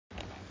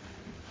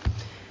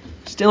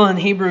Still in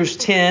Hebrews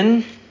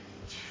 10, I'm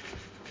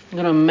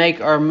going to make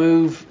our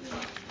move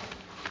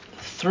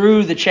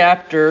through the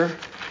chapter.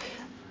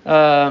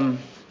 Going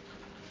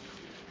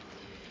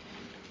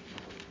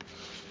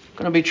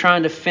to be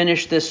trying to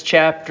finish this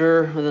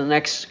chapter in the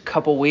next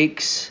couple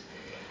weeks.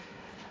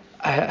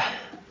 I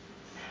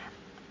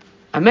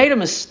made a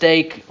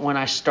mistake when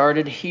I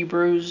started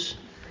Hebrews.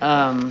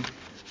 I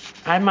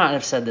might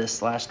have said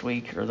this last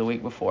week or the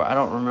week before. I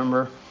don't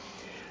remember.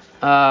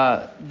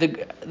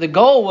 The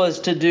goal was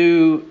to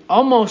do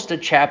almost a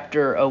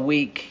chapter a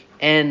week,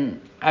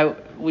 and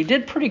we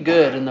did pretty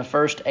good in the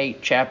first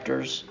 8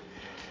 chapters,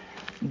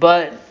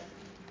 but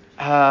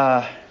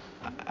I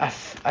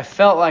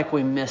felt like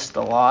we missed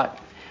a lot,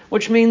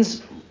 which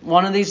means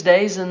one of these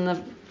days in the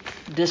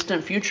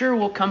distant future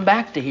we'll come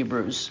back to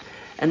Hebrews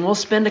and we'll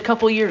spend a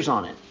couple years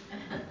on it.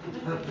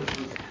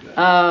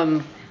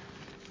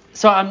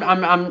 So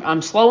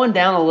I'm slowing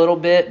down a little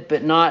bit,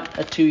 but not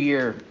a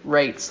 2-year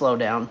rate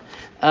slowdown.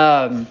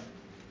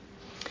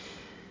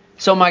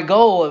 So my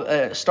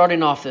goal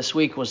starting off this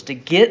week was to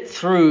get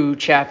through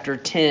chapter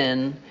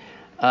 10,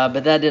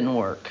 but that didn't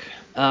work.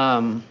 We're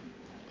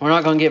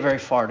not going to get very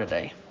far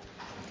today.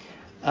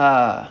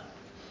 But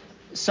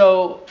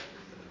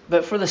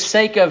for the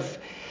sake of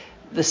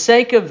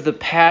the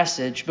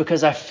passage,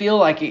 because I feel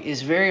like it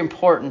is very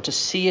important to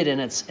see it in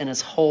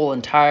its whole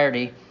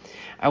entirety,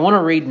 I want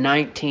to read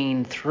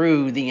 19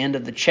 through the end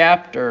of the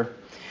chapter,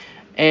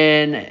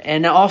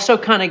 and also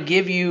kind of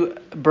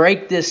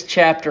break this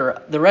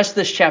chapter, the rest of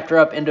this chapter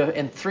up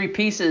in 3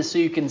 pieces, so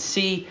you can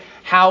see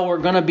how we're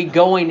going to be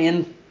going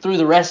in through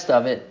the rest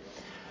of it.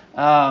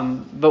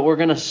 But we're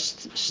going to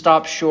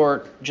stop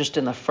short just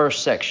in the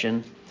first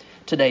section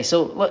today.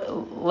 So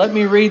let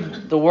me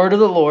read the word of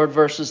the Lord,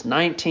 verses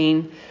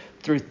 19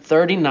 through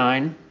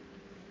 39,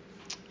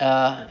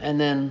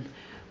 and then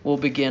we'll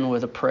begin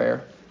with a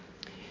prayer.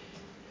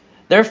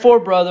 Therefore,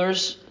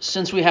 brothers,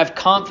 since we have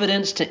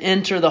confidence to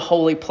enter the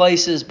holy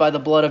places by the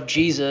blood of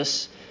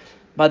Jesus,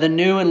 by the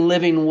new and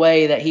living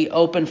way that he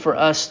opened for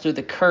us through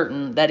the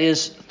curtain, that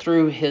is,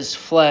 through his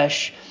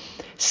flesh,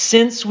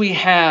 since we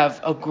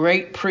have a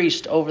great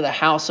priest over the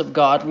house of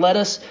God, let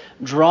us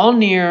draw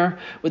near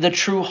with a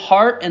true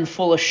heart and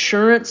full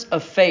assurance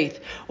of faith,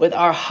 with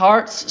our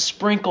hearts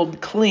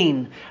sprinkled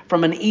clean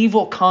from an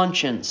evil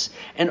conscience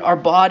and our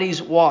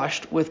bodies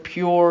washed with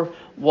pure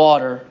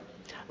water.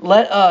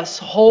 Let us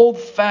hold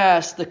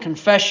fast the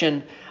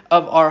confession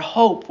of our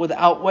hope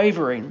without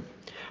wavering,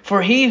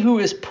 for he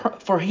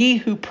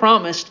who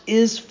promised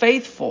is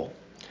faithful.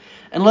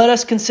 And let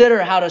us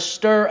consider how to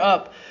stir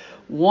up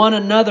one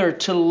another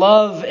to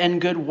love and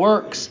good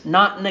works,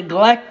 not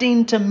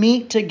neglecting to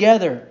meet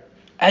together,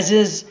 as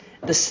is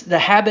the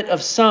habit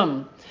of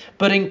some,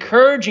 but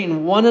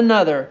encouraging one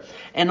another,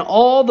 and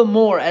all the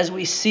more as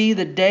we see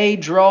the day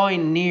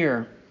drawing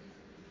near.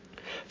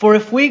 For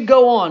if we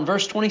go on,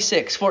 verse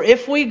 26, for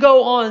if we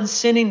go on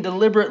sinning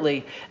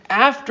deliberately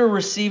after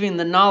receiving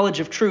the knowledge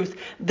of truth,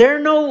 there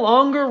no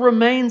longer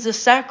remains a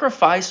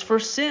sacrifice for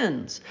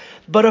sins,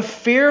 but a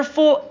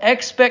fearful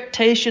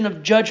expectation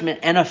of judgment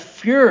and a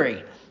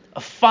fury,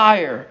 a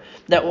fire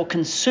that will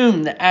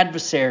consume the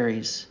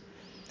adversaries.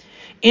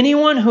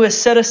 Anyone who has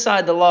set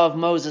aside the law of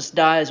Moses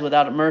dies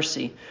without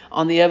mercy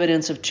on the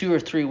evidence of 2 or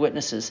 3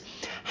 witnesses.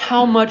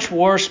 How much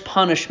worse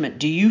punishment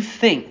do you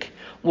think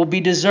will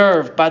be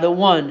deserved by the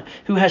one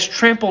who has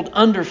trampled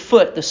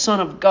underfoot the Son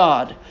of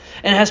God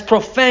and has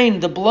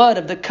profaned the blood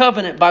of the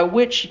covenant by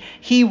which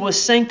he was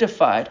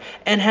sanctified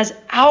and has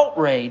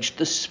outraged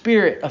the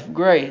Spirit of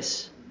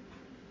grace?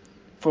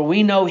 For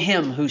we know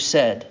him who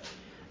said,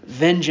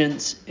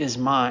 "Vengeance is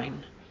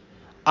mine,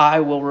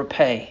 I will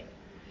repay."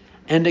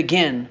 And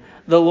again,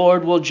 the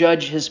Lord will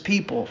judge his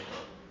people.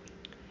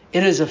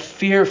 It is a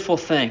fearful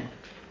thing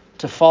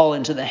to fall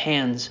into the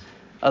hands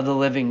of the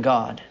living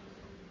God.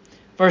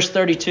 Verse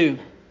 32,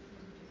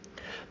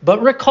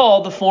 but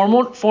recall the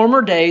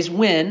former days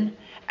when,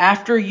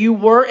 after you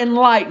were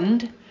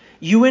enlightened,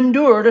 you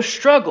endured a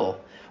struggle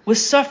with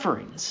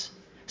sufferings,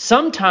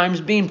 sometimes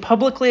being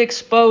publicly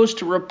exposed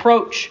to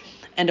reproach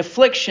and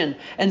affliction,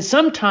 and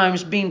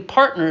sometimes being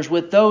partners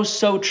with those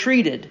so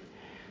treated.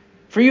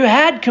 For you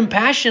had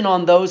compassion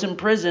on those in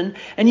prison,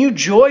 and you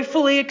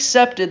joyfully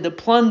accepted the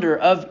plunder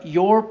of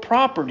your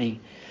property,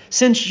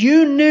 since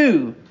you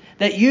knew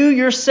that you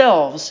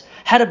yourselves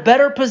had a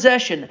better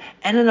possession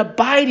and an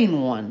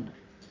abiding one.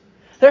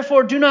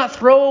 Therefore, do not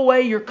throw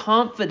away your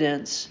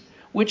confidence,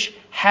 which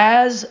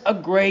has a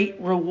great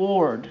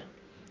reward.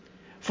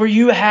 For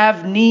you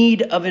have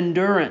need of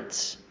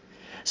endurance,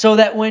 so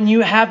that when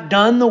you have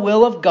done the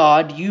will of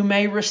God, you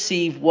may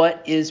receive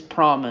what is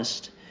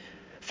promised.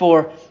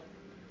 For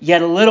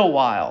yet a little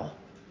while,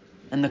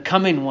 and the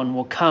coming one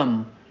will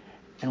come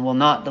and will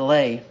not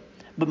delay.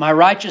 But my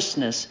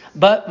righteousness,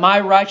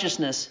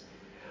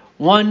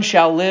 one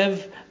shall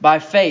live by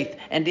faith.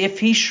 And if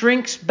he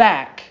shrinks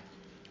back,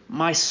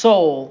 my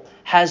soul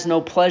has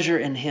no pleasure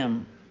in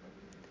him.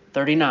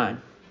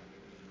 39.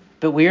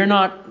 But we are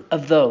not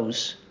of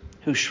those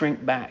who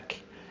shrink back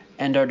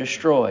and are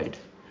destroyed,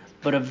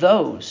 but of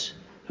those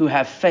who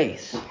have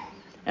faith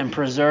and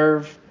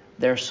preserve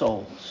their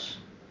souls.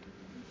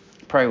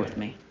 Pray with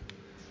me.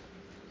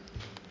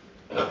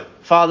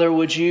 Father,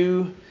 would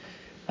you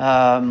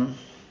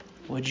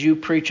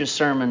preach a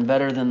sermon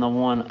better than the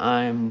one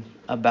I'm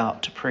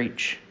about to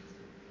preach?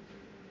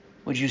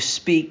 Would you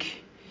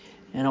speak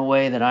in a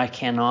way that I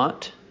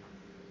cannot?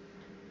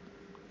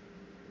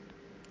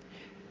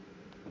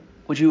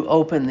 Would you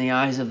open the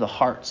eyes of the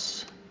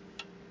hearts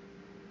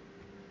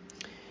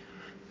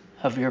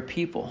of your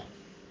people?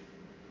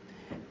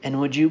 And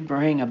would you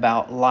bring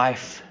about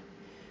life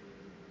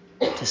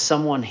to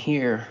someone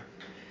here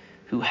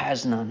who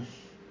has none?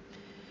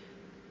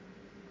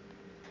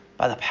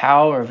 By the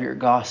power of your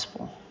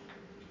gospel,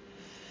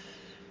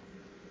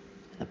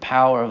 the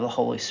power of the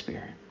Holy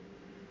Spirit.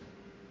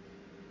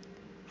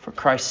 For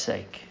Christ's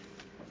sake.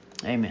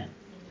 Amen.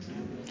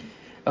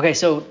 Okay,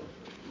 so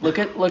look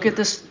at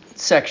this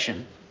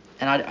section.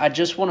 And I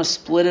just want to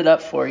split it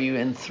up for you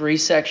in 3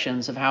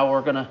 sections of how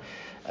we're going to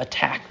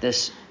attack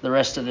the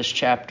rest of this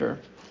chapter.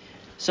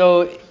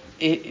 So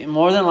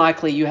more than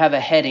likely you have a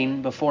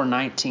heading before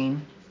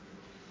 19.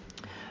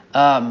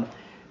 The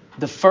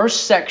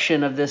first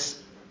section of this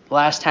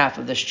last half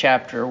of this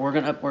chapter we're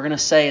gonna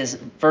say is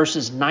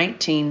verses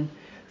 19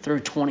 through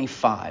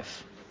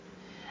 25.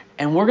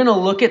 And we're going to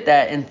look at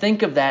that and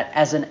think of that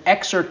as an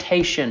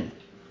exhortation,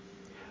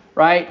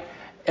 right?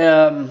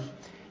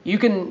 You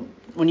can,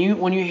 when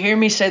you hear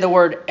me say the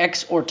word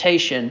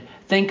exhortation,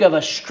 think of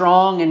a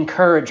strong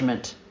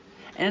encouragement,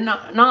 and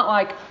not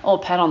like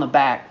pat on the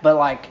back, but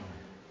like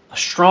a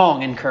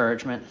strong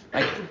encouragement.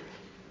 Like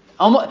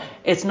almost,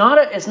 it's not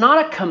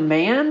a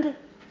command,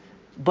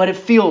 but it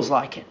feels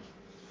like it.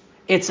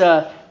 It's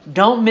a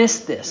don't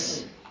miss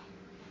this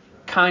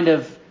kind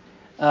of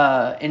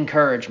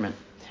encouragement.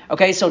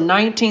 Okay, so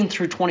 19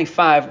 through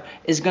 25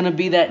 is going to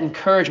be that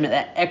encouragement,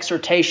 that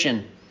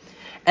exhortation.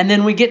 And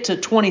then we get to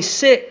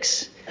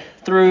 26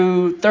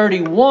 through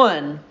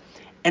 31,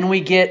 and we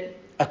get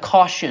a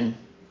caution.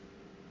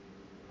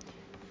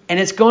 And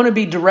it's going to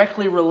be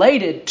directly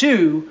related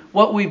to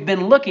what we've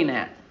been looking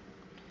at.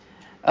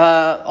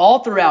 All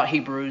throughout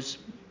Hebrews,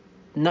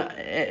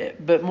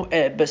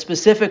 but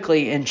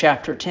specifically in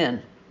chapter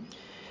 10.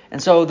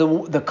 And so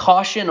the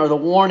caution or the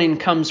warning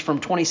comes from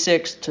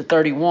 26 to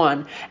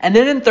 31. And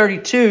then in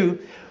 32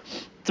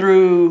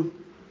 through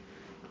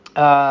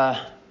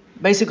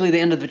basically the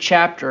end of the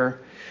chapter,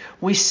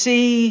 we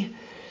see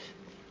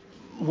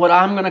what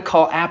I'm going to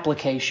call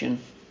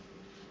application.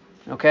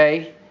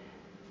 Okay?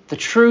 The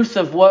truth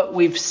of what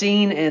we've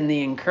seen in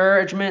the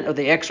encouragement of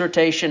the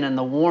exhortation and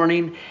the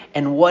warning,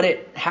 and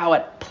how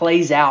it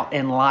plays out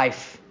in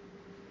life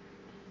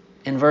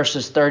in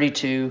verses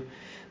 32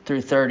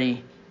 through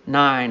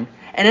 39.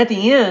 And at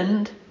the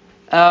end,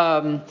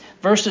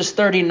 verses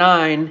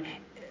 37,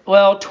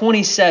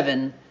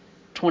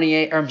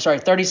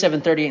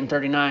 38, and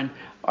 39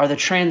 are the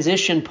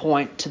transition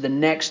point to the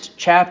next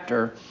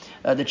chapter,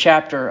 the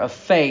chapter of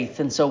faith.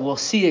 And so we'll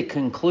see a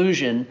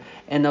conclusion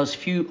in those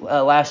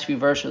last few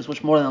verses,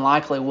 which more than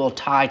likely will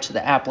tie to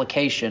the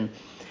application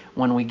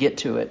when we get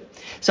to it.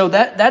 So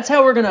that's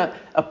how we're going to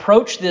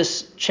approach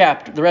this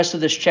chapter, the rest of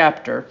this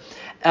chapter.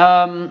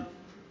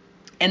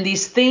 And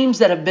these themes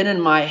that have been in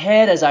my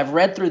head as I've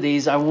read through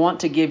these, I want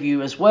to give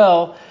you as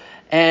well.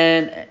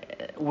 And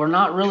we're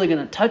not really going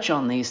to touch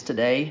on these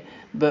today,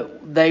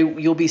 but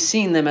you'll be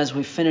seeing them as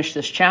we finish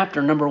this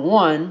chapter. Number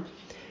 1,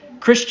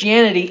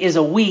 Christianity is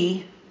a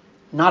we,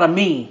 not a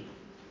me.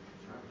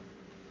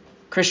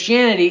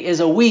 Christianity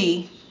is a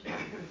we,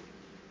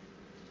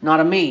 not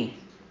a me.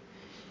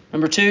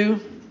 Number 2,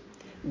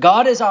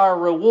 God is our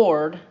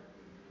reward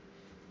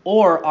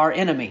or our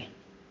enemy.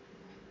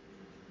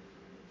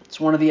 It's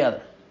one or the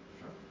other.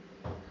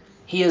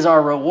 He is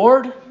our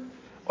reward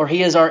or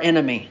he is our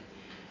enemy.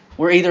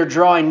 We're either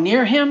drawing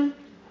near him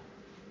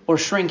or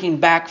shrinking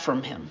back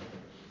from him.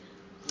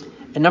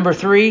 And number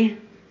 3,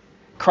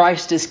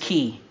 Christ is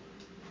key.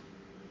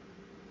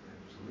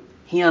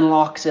 He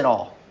unlocks it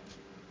all.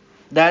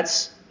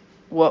 That's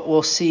what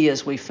we'll see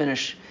as we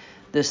finish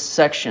this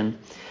section.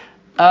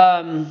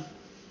 So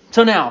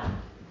now,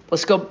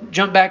 let's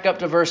jump back up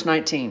to verse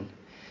 19.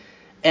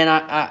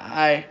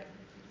 And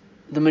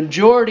the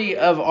majority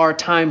of our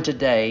time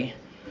today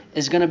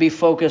is going to be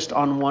focused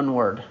on one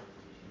word.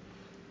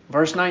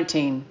 Verse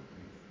 19,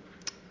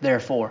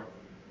 therefore.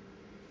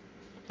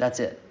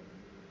 That's it.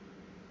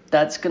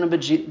 That's going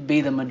to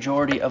be the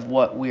majority of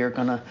what we are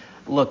going to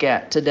look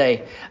at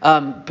today.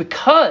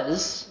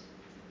 Because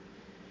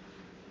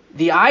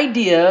the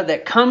idea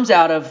that comes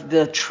out of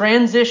the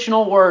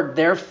transitional word,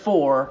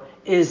 therefore,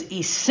 is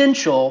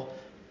essential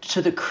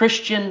to the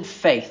Christian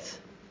faith,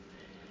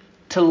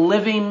 to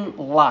living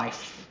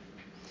life.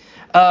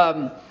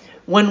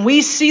 When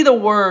we see the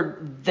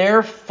word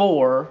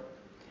therefore,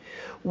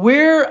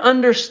 we're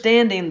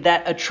understanding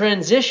that a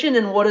transition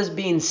in what is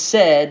being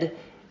said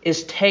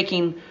is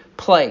taking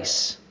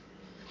place.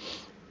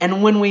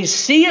 And when we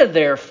see a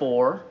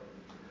therefore,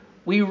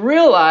 we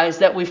realize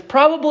that we've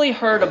probably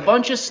heard a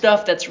bunch of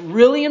stuff that's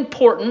really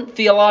important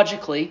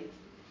theologically,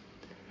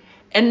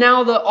 And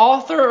now the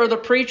author or the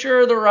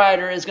preacher or the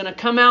writer is going to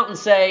come out and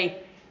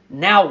say,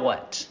 now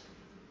what?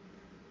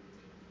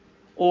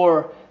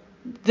 Or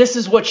this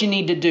is what you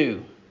need to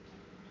do.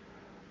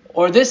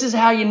 Or this is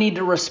how you need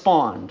to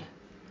respond.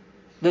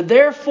 The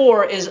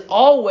therefore is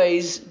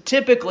always,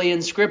 typically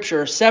in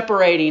Scripture,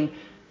 separating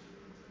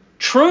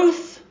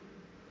truth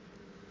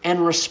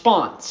and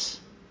response.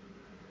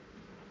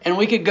 And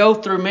we could go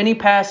through many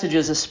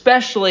passages,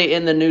 especially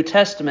in the New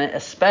Testament,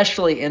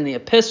 especially in the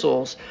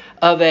epistles,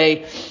 of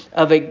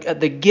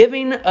the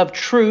giving of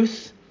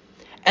truth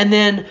and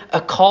then a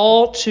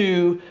call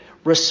to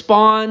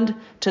respond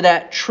to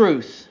that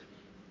truth.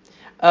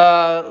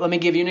 Let me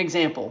give you an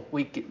example.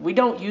 We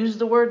don't use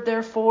the word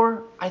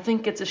therefore. I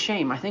think it's a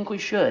shame. I think we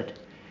should.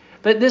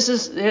 But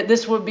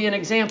this would be an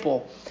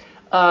example.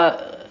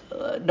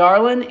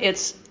 Darling,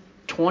 it's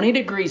 20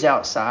 degrees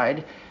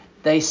outside.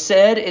 They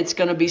said it's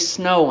going to be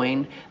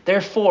snowing.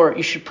 Therefore,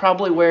 you should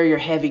probably wear your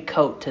heavy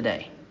coat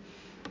today.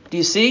 Do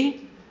you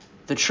see?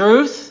 The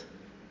truth,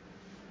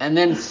 and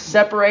then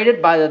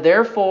separated by the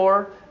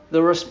therefore,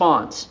 the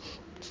response.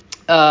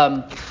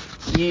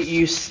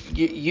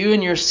 You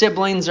and your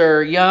siblings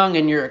are young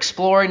and you're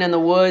exploring in the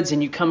woods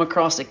and you come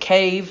across a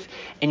cave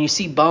and you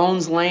see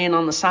bones laying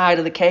on the side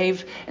of the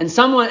cave and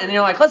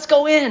you're like, let's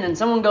go in. And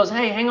someone goes,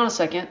 hey, hang on a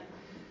second.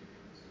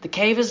 The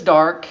cave is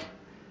dark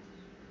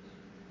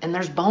and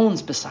there's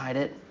bones beside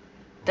it.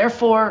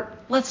 Therefore,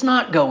 let's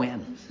not go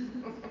in.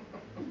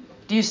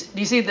 Do you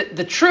see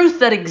the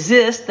truth that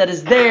exists, that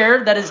is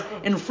there, that is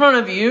in front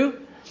of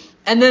you?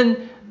 And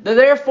then the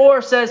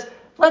therefore says,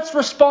 let's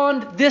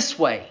respond this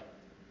way.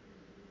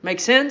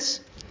 Make sense?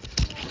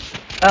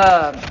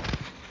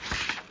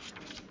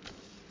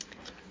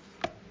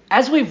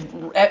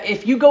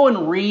 If you go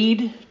and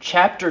read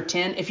chapter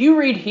 10, if you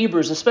read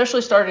Hebrews,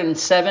 especially starting in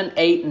 7,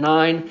 8,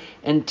 9,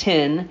 and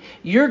 10,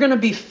 you're going to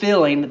be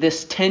feeling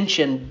this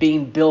tension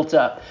being built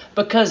up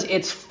because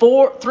it's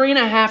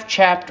 3.5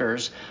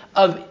 chapters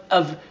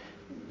of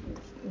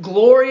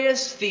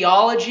glorious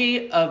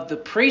theology of the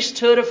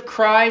priesthood of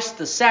Christ,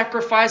 the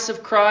sacrifice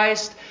of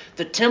Christ,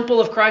 the temple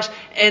of Christ,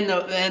 and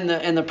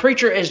the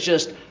preacher is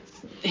just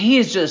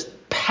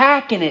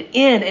packing it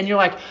in, and you're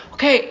like,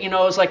 okay,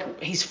 it's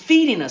like he's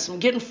feeding us. I'm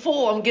getting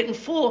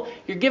full.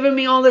 You're giving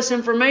me all this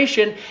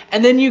information,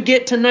 and then you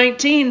get to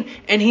 19,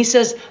 and he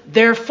says,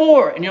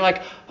 therefore, and you're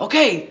like,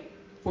 okay,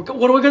 what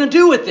are we going to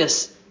do with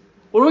this?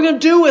 What are we going to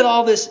do with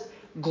all this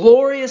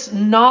glorious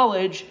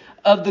knowledge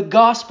of the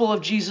gospel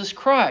of Jesus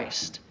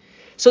Christ?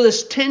 So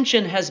this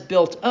tension has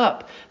built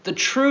up. The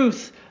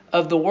truth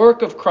of the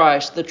work of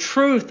Christ, the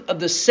truth of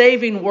the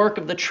saving work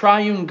of the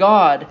triune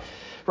God,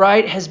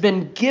 right, has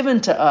been given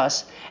to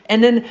us.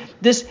 And then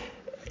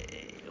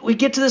we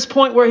get to this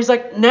point where he's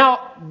like,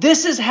 now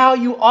this is how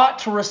you ought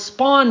to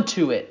respond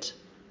to it.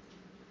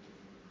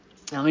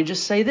 Now let me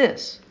just say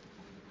this.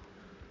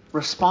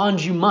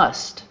 Respond you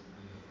must.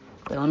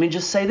 But let me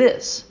just say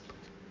this.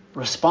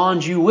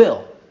 Respond you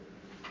will.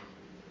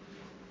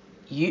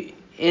 It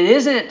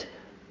isn't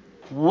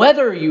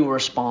whether you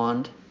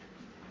respond,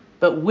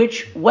 but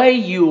which way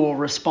you will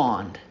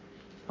respond.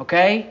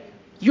 Okay?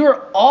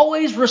 You're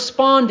always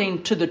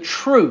responding to the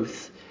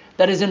truth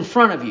that is in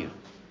front of you.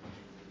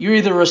 You're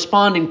either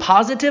responding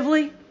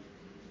positively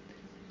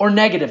or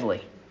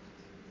negatively.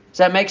 Does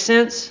that make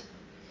sense?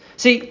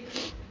 See,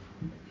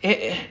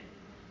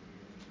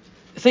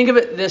 think of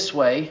it this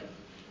way.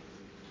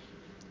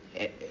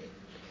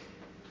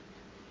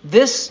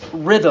 This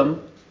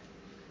rhythm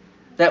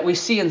that we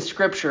see in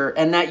Scripture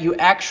and that you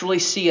actually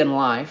see in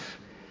life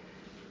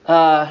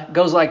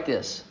goes like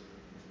this.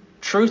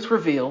 Truth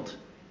revealed,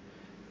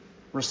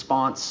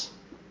 response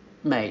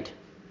made.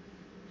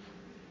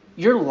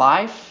 Your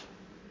life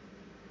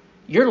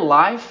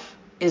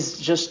is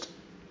just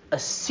a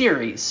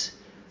series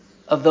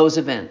of those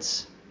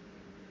events.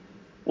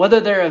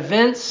 Whether they're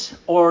events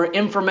or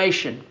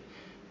information,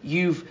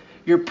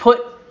 you're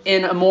put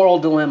in a moral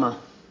dilemma.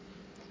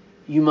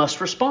 You must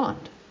respond.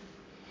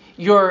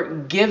 You're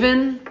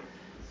given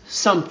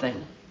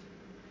something,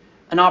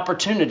 an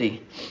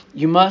opportunity.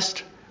 You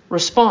must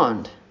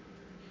respond.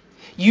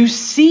 You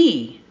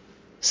see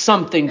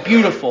something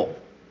beautiful.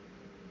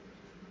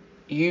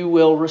 You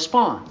will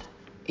respond,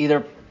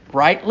 either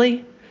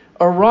rightly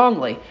or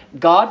wrongly.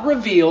 God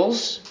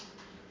reveals,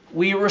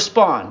 we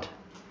respond.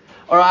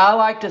 Or I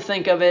like to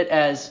think of it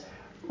as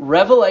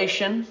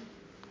revelation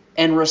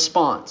and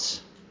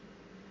response.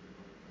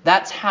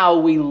 That's how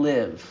we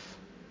live,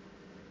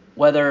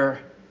 whether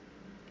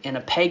in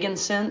a pagan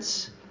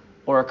sense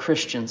or a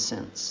Christian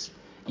sense.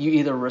 You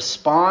either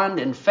respond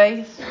in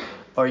faith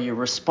or you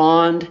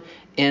respond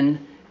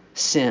in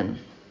sin.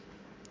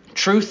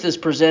 Truth is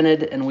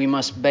presented and we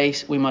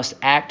must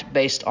act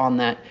based on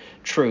that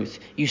truth.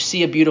 You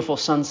see a beautiful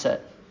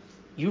sunset,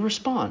 you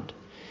respond.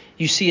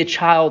 You see a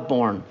child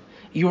born,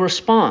 you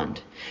respond.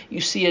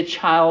 You see a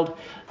child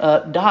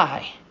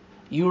die,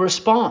 you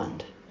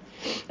respond.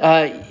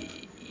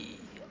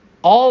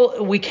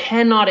 We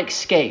cannot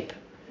escape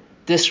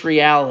this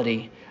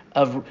reality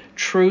of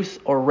truth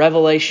or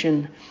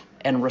revelation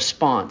and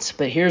response.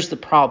 But here's the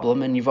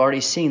problem, and you've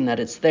already seen that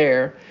it's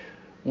there.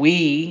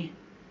 We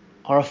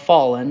are a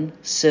fallen,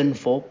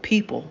 sinful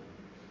people.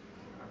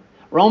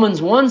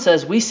 Romans 1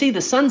 says we see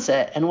the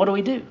sunset, and what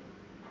do?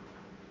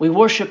 We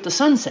worship the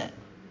sunset.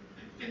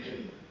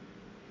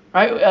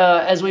 Right?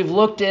 As we've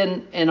looked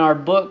in our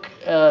book,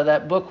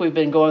 that book we've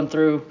been going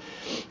through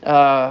for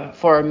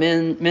our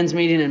men's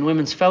meeting and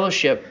women's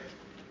fellowship,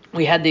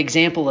 we had the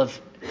example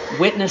of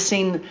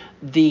witnessing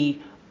the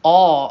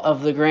awe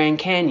of the Grand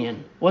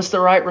Canyon. What's the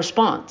right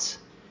response?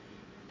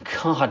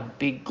 God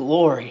be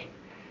glory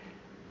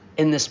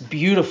in this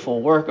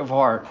beautiful work of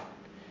art.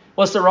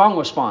 What's the wrong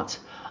response?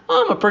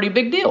 I'm a pretty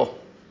big deal.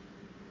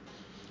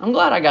 I'm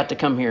glad I got to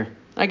come here.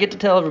 I get to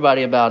tell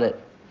everybody about it.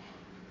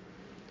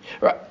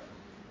 Right.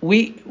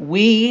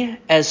 We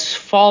as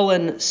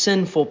fallen,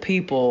 sinful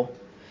people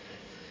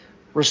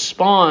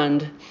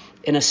respond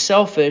in a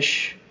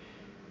selfish,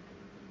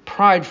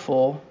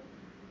 prideful,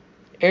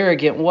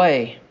 arrogant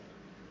way.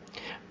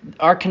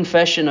 Our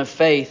confession of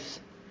faith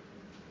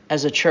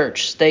as a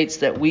church states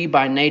that we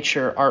by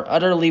nature are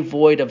utterly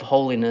void of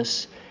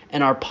holiness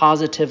and are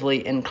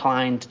positively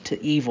inclined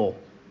to evil.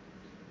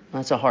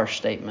 That's a harsh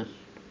statement.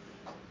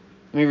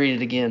 Let me read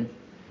it again.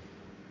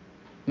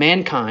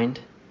 Mankind,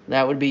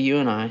 that would be you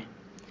and I,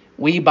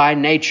 we by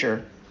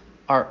nature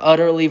are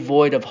utterly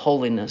void of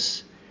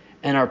holiness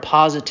and are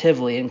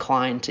positively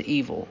inclined to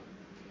evil.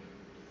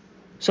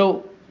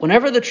 So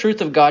whenever the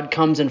truth of God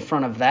comes in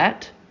front of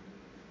that,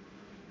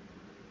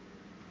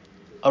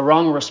 a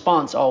wrong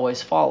response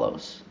always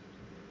follows.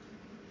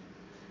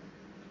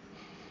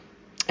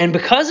 And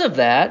because of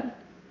that,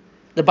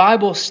 the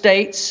Bible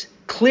states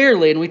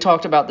clearly, and we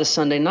talked about this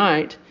Sunday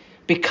night,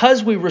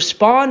 because we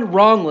respond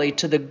wrongly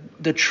to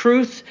the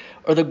truth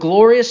or the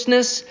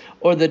gloriousness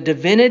or the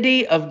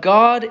divinity of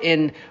God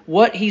in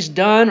what He's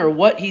done or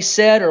what He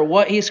said or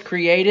what He's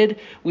created,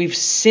 we've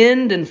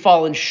sinned and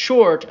fallen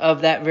short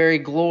of that very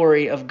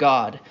glory of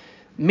God.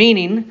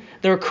 Meaning,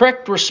 the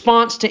correct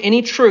response to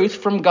any truth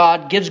from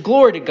God gives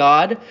glory to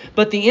God,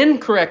 but the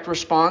incorrect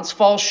response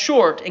falls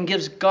short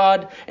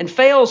and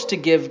fails to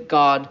give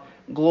God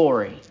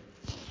glory.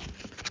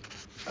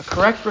 A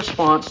correct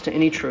response to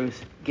any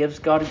truth gives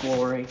God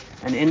glory.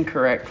 An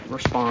incorrect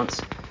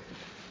response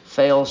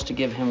fails to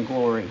give Him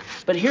glory.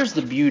 But here's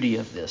the beauty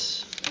of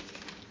this.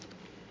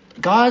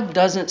 God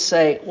doesn't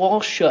say,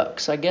 well,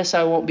 shucks, I guess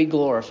I won't be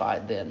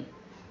glorified then.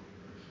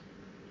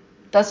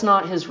 That's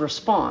not His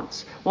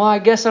response. Well, I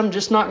guess I'm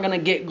just not going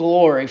to get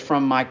glory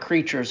from my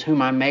creatures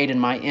whom I made in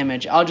my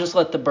image. I'll just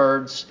let the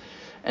birds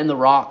and the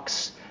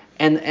rocks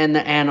and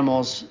the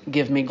animals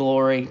give me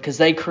glory because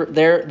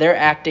they're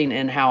acting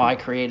in how I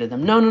created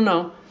them.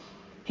 No.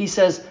 He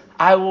says,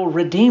 I will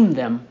redeem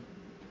them.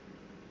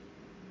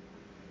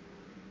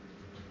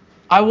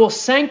 I will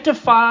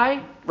sanctify,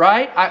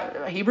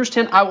 right? Hebrews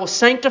 10, I will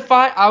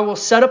sanctify, I will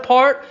set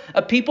apart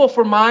a people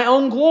for my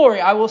own glory.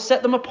 I will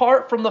set them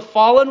apart from the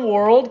fallen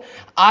world.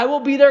 I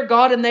will be their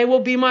God and they will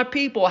be my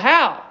people.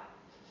 How?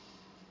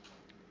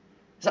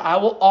 I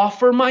will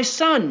offer my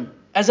son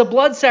as a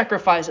blood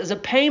sacrifice, as a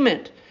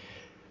payment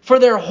for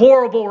their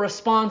horrible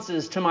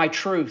responses to my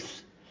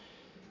truth.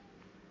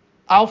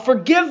 I'll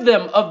forgive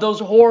them of those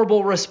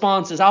horrible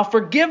responses. I'll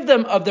forgive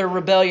them of their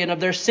rebellion,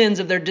 of their sins,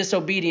 of their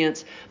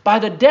disobedience by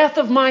the death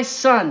of my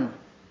son.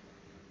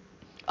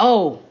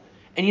 Oh,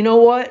 and you know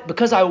what?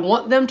 Because I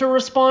want them to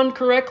respond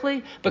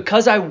correctly,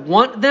 because I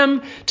want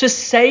them to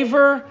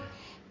savor,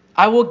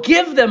 I will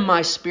give them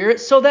my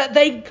Spirit so that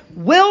they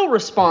will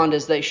respond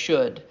as they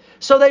should.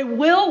 So they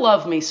will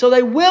love me, so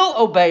they will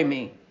obey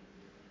me.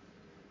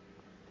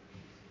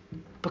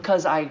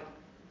 Because I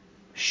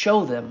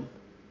show them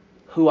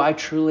who I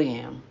truly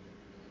am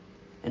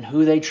and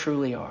who they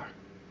truly are,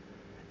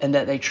 and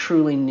that they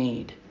truly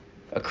need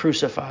a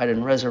crucified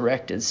and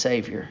resurrected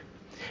Savior.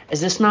 Is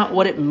this not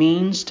what it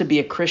means to be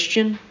a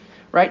Christian,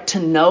 right? To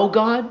know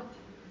God,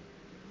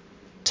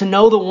 to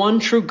know the one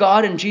true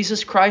God in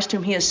Jesus Christ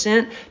whom He has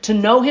sent, to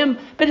know Him,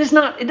 but it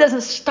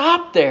doesn't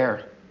stop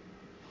there.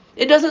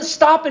 It doesn't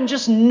stop in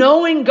just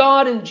knowing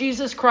God and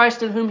Jesus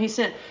Christ in whom He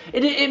sent.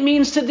 It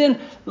means to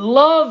then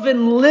love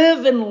and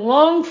live and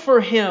long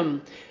for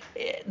Him.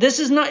 Is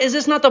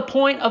this not the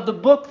point of the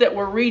book that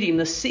we're reading,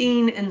 the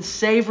seeing and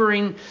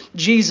savoring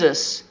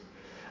Jesus?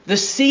 The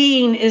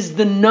seeing is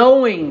the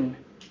knowing.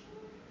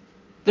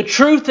 The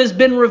truth has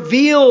been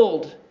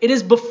revealed. It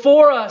is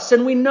before us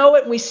and we know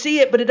it and we see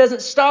it, but it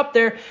doesn't stop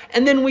there.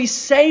 And then we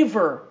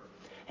savor.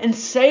 And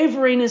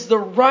savoring is the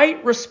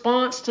right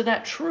response to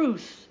that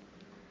truth.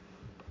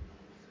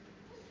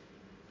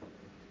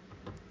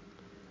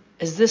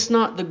 Is this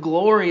not the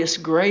glorious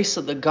grace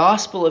of the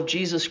gospel of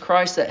Jesus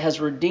Christ that has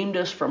redeemed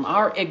us from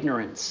our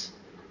ignorance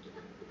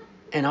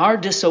and our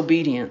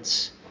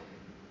disobedience,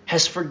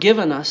 has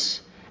forgiven us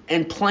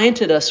and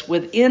planted us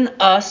within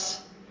us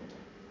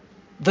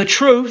the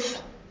truth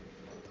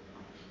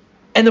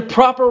and the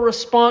proper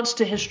response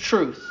to His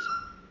truth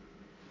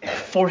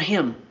for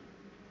Him,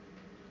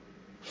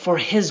 for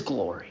His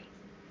glory?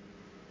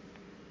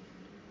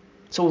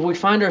 So we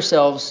find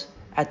ourselves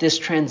at this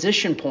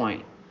transition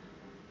point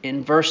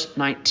in verse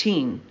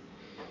 19.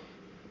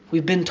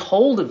 We've been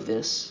told of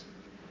this.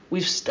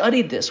 We've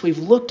studied this. We've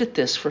looked at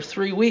this for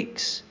 3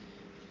 weeks.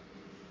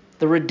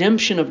 The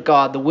redemption of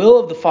God, the will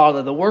of the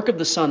Father, the work of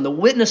the Son, the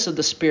witness of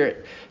the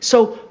Spirit.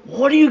 So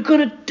what are you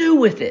going to do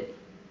with it?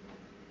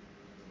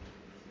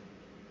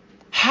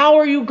 How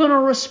are you going to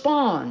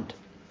respond?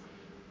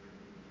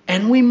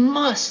 And we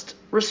must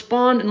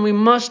respond, and we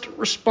must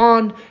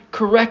respond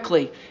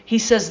correctly. He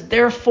says,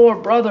 therefore,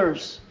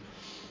 brothers.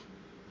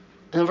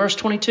 And in verse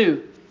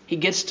 22, he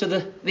gets to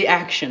the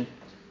action.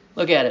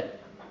 Look at it.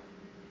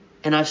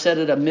 And I've said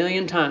it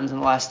 1,000,000 times in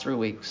the last 3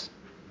 weeks.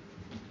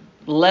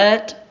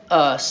 Let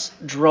us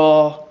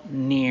draw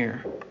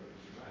near.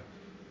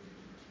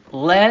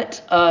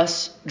 Let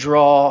us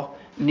draw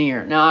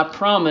near. Now, I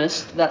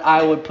promised that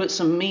I would put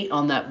some meat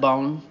on that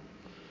bone,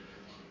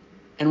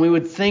 and we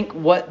would think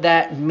what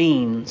that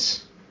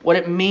means, what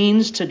it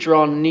means to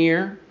draw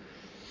near.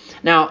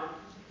 Now,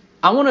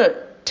 I want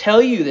to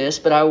tell you this,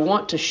 but I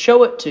want to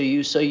show it to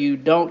you so you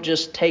don't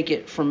just take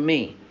it from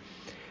me.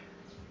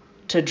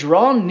 To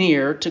draw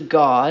near to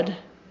God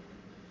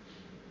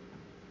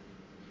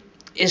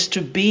is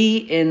to be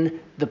in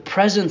the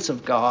presence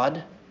of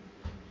God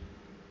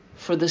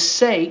for the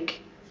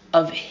sake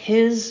of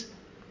His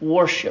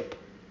worship.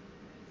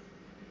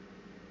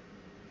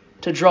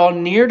 To draw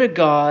near to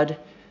God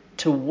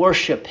to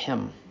worship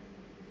Him.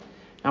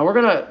 Now we're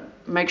going to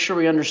make sure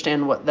we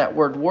understand what that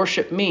word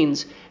worship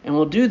means, and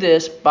we'll do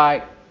this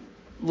by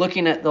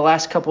looking at the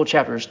last couple of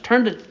chapters.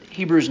 Turn to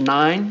Hebrews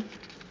 9,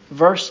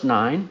 verse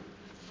 9.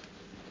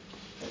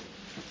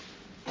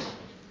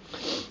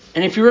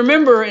 And if you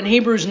remember in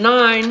Hebrews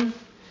 9,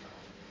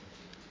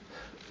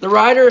 the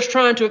writer is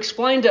trying to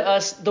explain to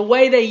us the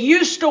way they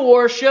used to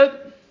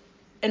worship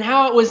and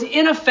how it was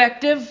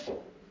ineffective.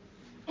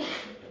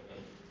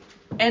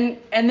 And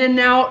then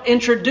now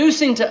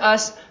introducing to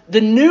us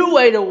the new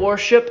way to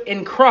worship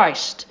in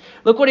Christ.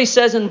 Look what he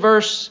says in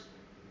verse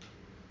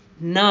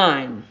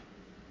 9.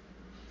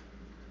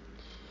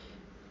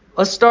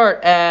 Let's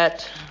start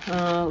at,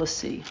 Let's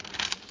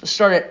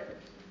start at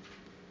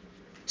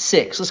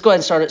 6. Let's go ahead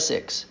and start at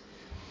 6.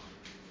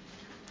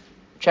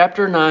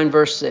 Chapter 9,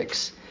 verse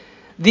 6.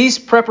 These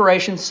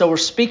preparations, so we're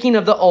speaking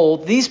of the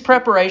old, these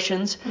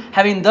preparations,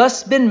 having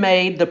thus been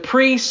made, the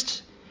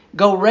priests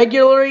go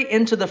regularly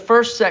into the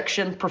first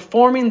section,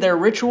 performing their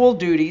ritual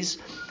duties,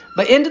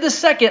 but into the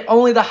second,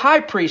 only the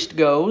high priest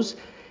goes,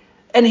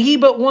 and he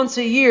but once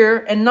a year,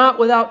 and not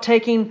without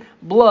taking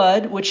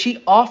blood, which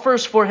he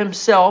offers for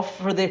himself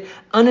for the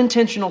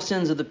unintentional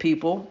sins of the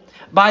people.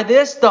 By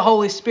this, the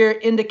Holy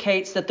Spirit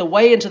indicates that the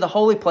way into the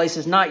holy place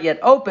is not yet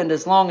opened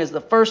as long as the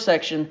first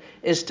section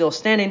is still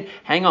standing.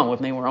 Hang on with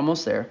me, we're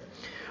almost there.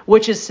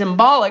 Which is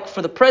symbolic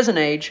for the present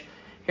age.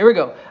 Here we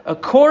go.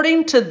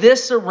 According to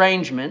this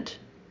arrangement,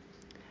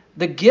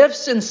 the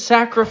gifts and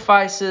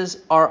sacrifices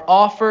are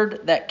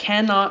offered that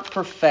cannot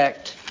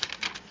perfect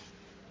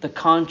the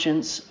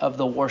conscience of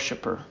the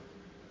worshiper,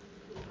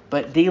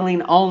 but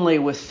dealing only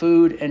with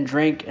food and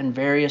drink and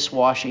various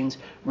washings,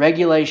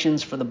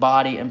 regulations for the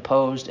body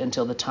imposed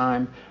until the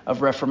time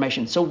of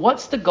Reformation. So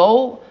what's the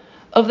goal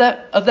of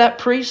that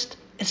priest?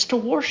 It's to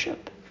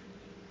worship.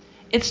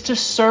 It's to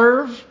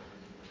serve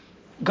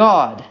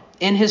God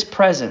in His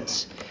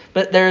presence.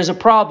 But there is a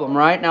problem,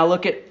 right? Now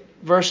look at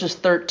verses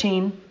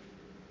 13.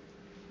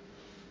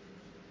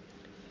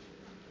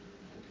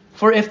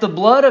 For if the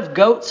blood of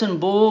goats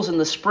and bulls and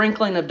the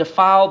sprinkling of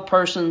defiled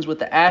persons with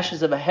the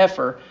ashes of a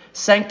heifer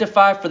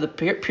sanctify for the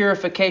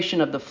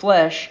purification of the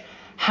flesh,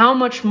 how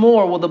much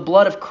more will the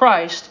blood of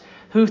Christ,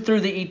 who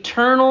through the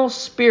eternal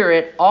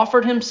Spirit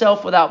offered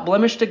Himself without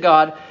blemish to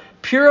God,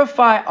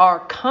 purify our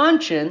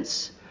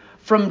conscience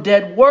from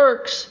dead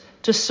works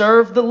to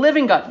serve the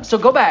living God? So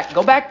go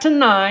back to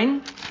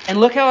 9, and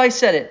look how I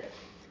said it.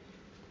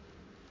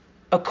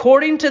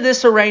 According to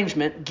this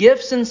arrangement,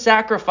 gifts and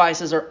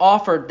sacrifices are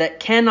offered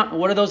that cannot...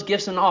 What are those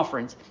gifts and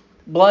offerings?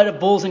 Blood of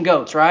bulls and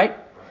goats, right?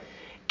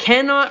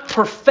 Cannot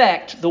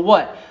perfect the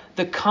what?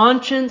 The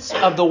conscience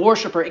of the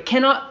worshiper. It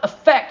cannot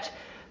affect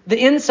the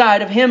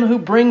inside of him who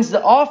brings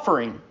the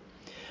offering.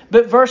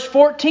 But verse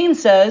 14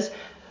 says,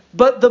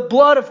 but the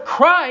blood of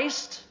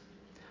Christ,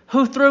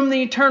 who through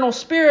the eternal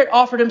Spirit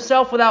offered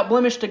Himself without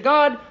blemish to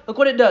God, look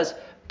what it does.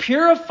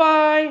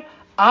 Purify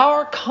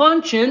our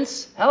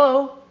conscience,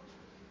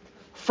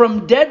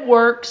 from dead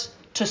works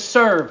to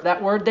serve.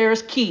 That word there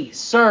is key.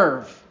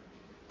 Serve.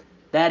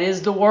 That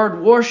is the word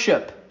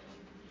worship.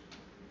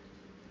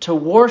 To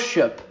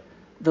worship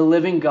the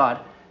living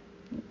God.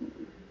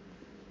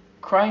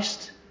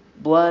 Christ's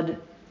blood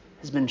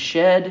has been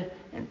shed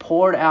and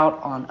poured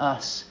out on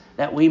us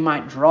that we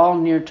might draw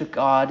near to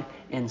God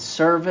in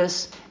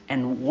service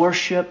and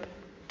worship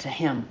to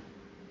Him.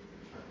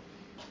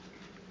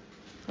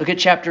 Look at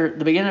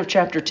the beginning of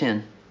chapter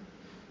 10.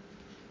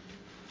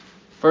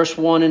 Verse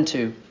 1 and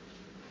 2.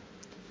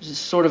 This is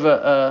sort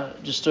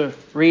of just a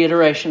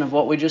reiteration of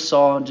what we just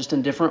saw, just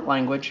in different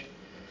language.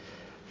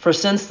 For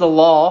since the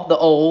law, the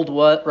old,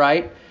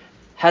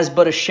 has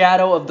but a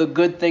shadow of the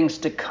good things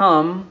to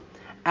come,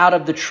 out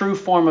of the true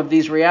form of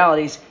these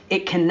realities,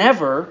 it can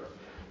never,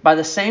 by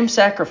the same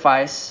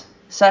sacrifices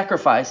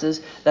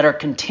that are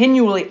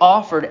continually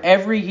offered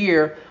every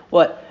year,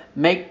 what?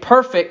 Make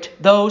perfect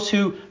those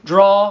who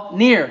draw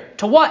near.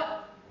 To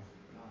what?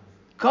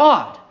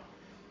 God.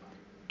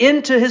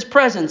 Into His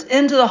presence,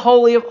 into the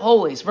Holy of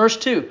Holies. Verse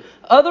 2.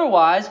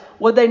 Otherwise,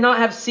 would they not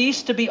have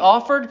ceased to be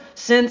offered,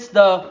 since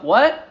the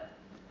what?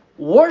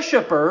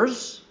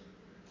 Worshippers,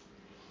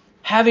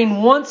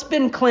 having once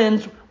been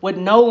cleansed, would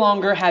no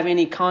longer have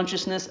any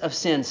consciousness of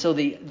sin. So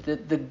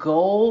the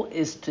goal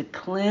is to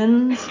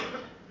cleanse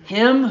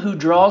him who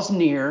draws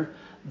near,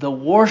 the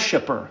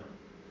worshipper.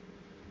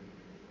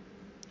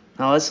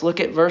 Now let's look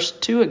at verse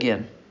 2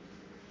 again.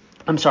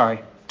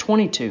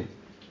 22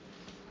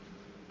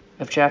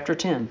 of chapter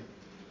 10.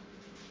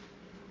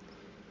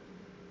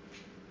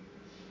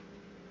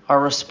 Our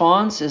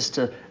response is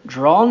to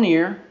draw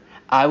near,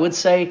 I would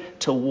say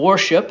to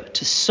worship,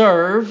 to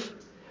serve,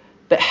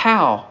 but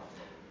how?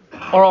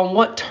 Or on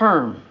what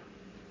term?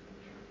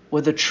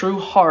 With a true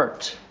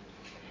heart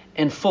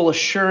and full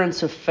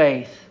assurance of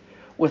faith,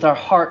 with our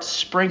hearts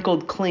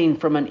sprinkled clean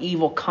from an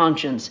evil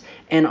conscience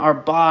and our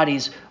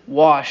bodies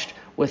washed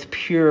with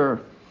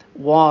pure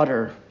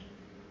water.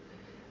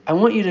 I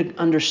want you to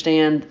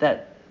understand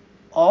that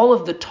all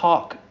of the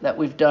talk that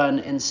we've done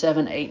in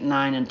 7, 8,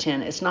 9, and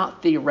 10, it's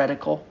not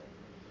theoretical.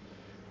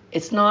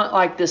 It's not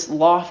like this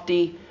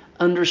lofty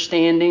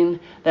understanding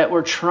that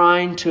we're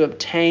trying to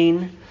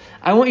obtain.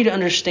 I want you to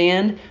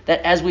understand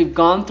that as we've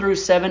gone through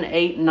 7,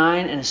 8,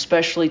 9, and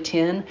especially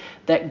 10,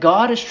 that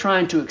God is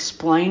trying to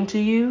explain to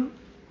you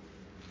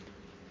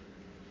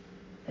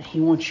that He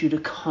wants you to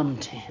come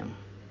to Him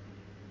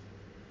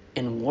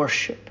and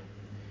worship.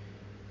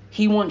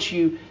 He wants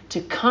you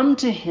to come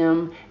to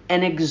Him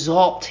and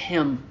exalt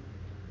Him.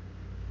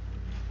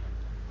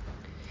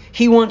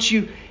 He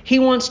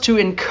wants to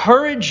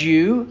encourage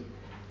you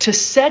to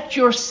set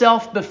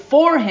yourself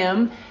before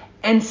Him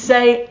and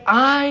say,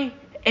 I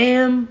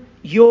am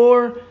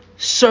your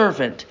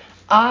servant.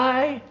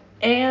 I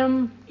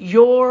am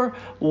your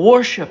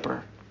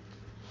worshiper.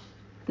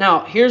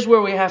 Now, here's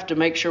where we have to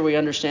make sure we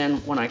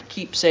understand when I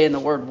keep saying the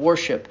word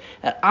worship,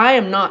 that I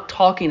am not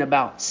talking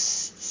about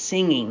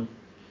singing.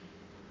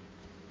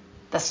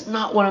 That's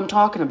not what I'm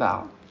talking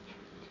about.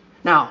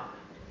 Now,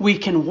 we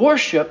can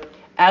worship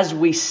as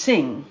we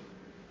sing,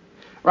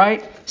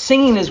 right?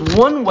 Singing is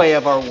one way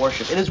of our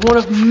worship. It is one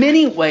of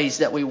many ways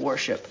that we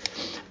worship.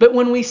 But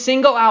when we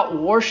single out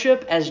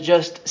worship as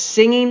just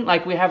singing,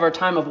 like we have our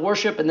time of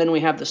worship and then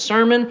we have the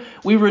sermon,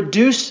 we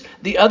reduce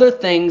the other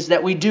things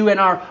that we do in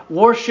our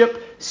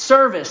worship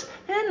service.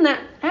 And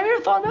have you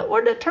ever thought about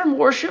where did the term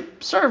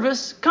worship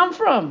service come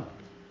from?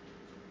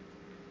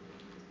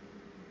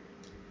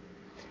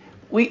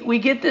 We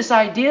get this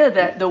idea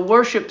that the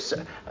worship,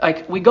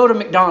 like we go to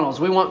McDonald's,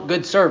 we want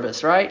good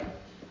service, right?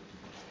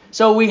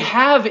 So we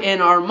have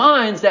in our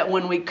minds that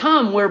when we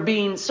come, we're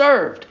being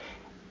served.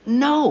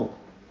 No.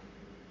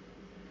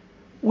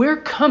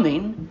 We're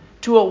coming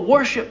to a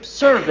worship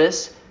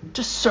service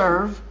to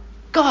serve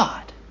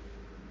God.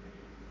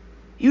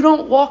 You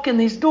don't walk in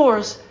these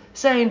doors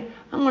saying,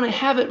 I'm going to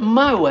have it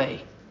my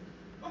way.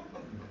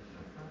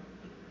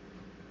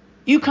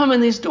 You come in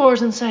these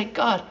doors and say,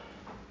 God,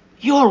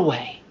 your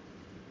way.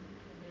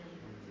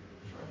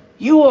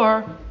 You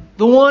are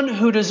the one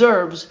who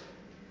deserves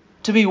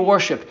to be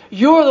worshipped.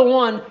 You're the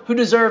one who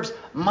deserves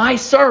my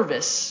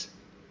service.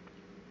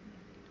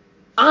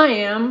 I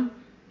am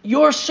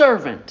your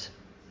servant.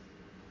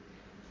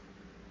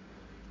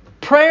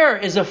 Prayer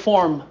is a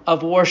form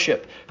of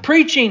worship.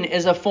 Preaching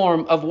is a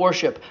form of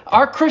worship.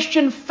 Our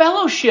Christian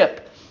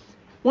fellowship,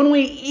 when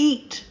we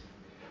eat,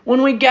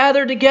 when we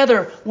gather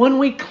together, when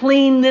we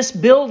clean this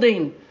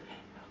building,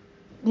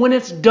 when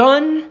it's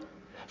done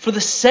for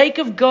the sake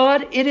of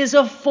God, it is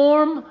a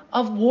form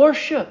of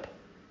worship.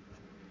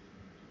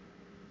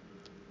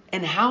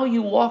 And how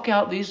you walk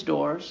out these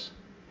doors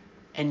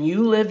and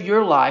you live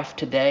your life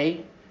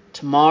today,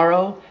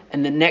 tomorrow,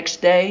 and the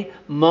next day,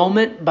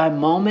 moment by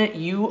moment,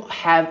 you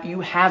have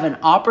an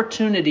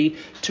opportunity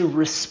to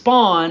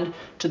respond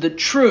to the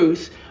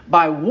truth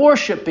by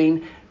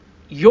worshiping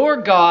your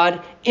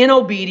God in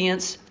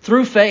obedience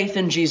through faith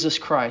in Jesus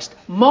Christ.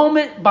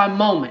 Moment by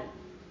moment.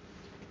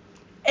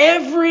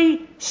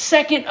 Every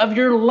second of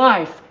your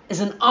life is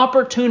an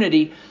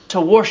opportunity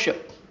to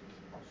worship.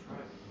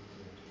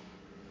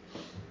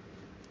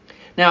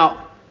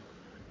 Now,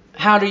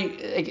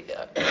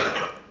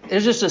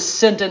 there's just a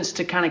sentence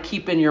to kind of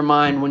keep in your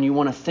mind when you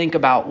want to think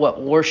about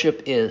what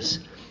worship is.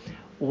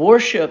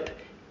 Worship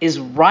is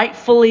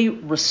rightfully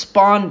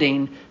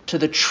responding to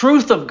the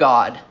truth of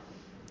God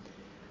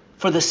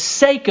for the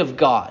sake of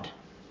God.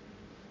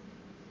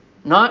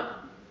 Not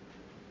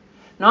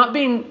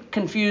being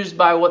confused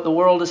by what the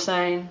world is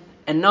saying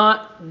and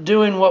not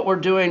doing what we're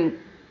doing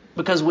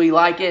because we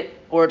like it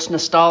or it's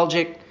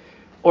nostalgic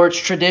or it's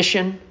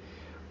tradition.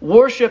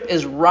 Worship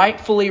is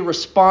rightfully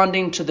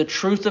responding to the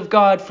truth of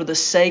God for the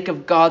sake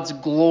of God's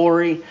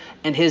glory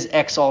and His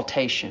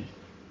exaltation.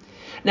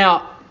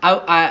 Now,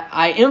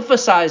 I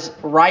emphasize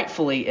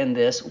rightfully in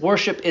this.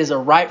 Worship is a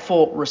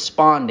rightful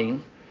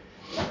responding,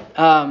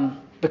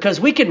 because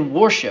we can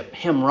worship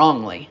Him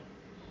wrongly.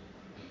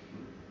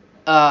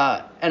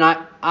 And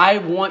I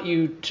want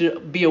you to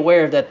be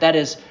aware that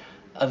is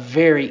a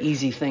very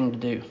easy thing to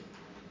do.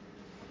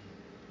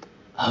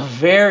 A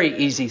very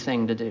easy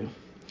thing to do.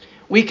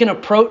 We can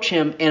approach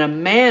Him in a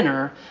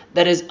manner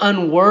that is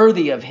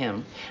unworthy of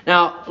Him.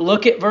 Now,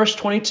 look at verse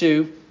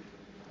 22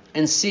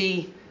 and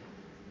see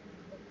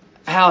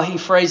how he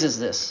phrases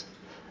this.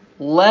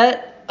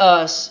 Let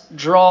us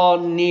draw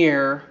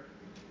near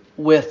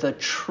with a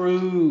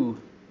true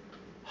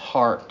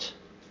heart.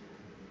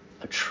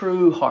 A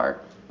true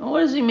heart. Well,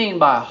 what does he mean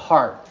by a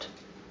heart?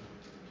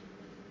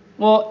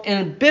 Well,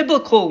 in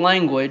biblical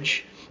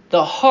language,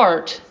 the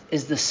heart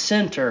is the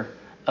center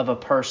of a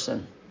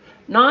person.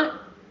 Not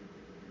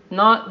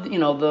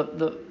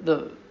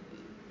the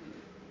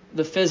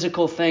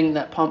physical thing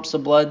that pumps the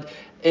blood.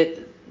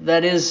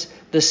 That is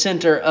the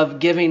center of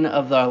giving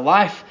of our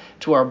life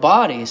to our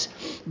bodies.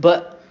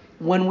 But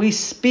when we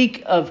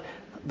speak of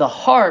the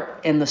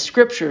heart in the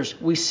scriptures,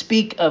 we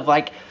speak of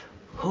like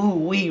who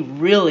we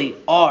really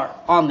are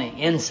on the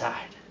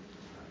inside.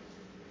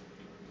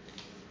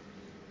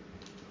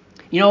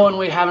 You know, when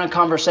we're having a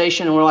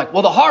conversation and we're like,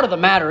 well, the heart of the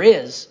matter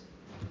is,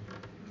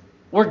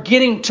 we're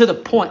getting to the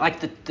point,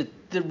 like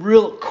the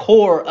real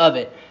core of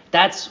it.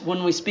 That's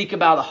when we speak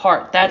about the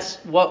heart. That's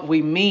what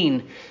we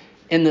mean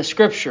in the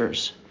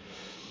scriptures.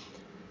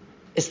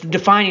 It's the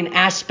defining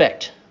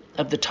aspect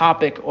of the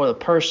topic or the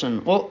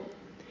person. Well,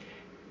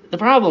 the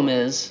problem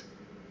is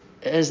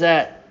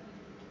that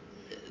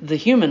the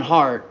human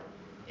heart,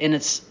 and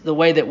it's the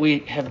way that we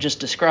have just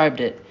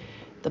described it,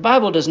 the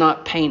Bible does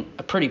not paint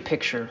a pretty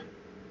picture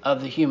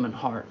of the human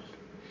heart.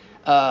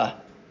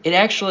 It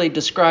actually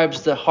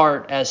describes the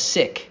heart as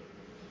sick,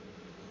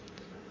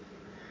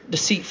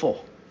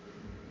 deceitful.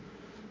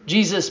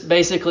 Jesus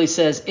basically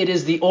says it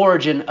is the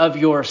origin of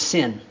your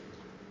sin.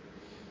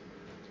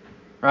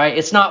 Right?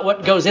 It's not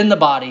what goes in the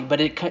body, but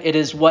it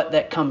is what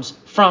that comes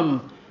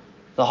from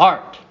the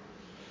heart.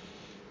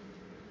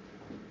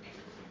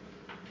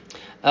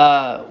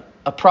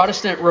 A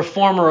Protestant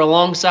reformer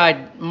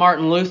alongside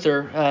Martin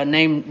Luther,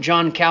 named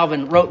John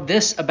Calvin, wrote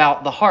this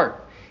about the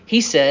heart. He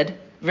said,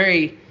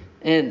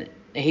 and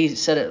he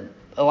said it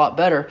a lot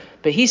better,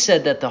 but he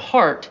said that the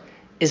heart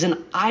is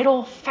an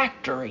idol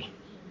factory,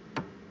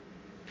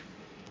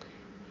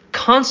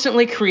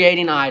 constantly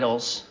creating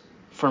idols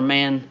for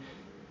man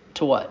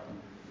to what?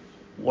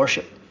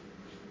 Worship.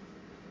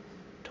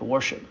 To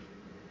worship.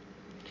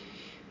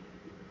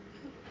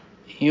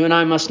 You and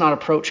I must not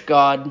approach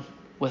God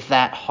with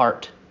that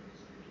heart.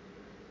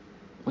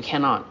 We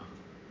cannot.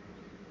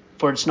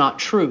 For it's not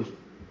true.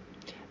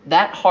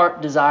 That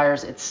heart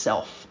desires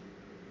itself.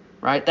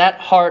 Right? That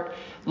heart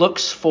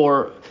looks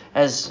for,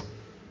 as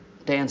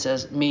Dan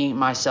says, me,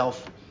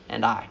 myself,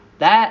 and I.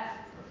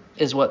 That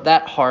is what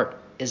that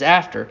heart is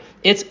after.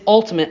 Its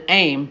ultimate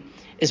aim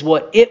is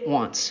what it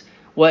wants,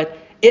 what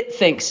it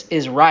thinks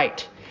is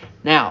right.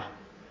 Now,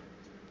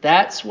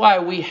 that's why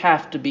we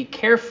have to be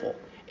careful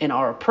in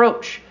our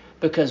approach,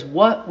 because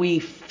what we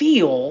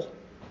feel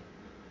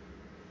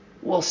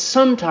will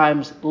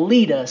sometimes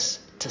lead us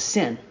to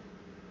sin.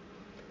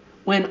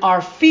 When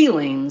our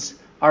feelings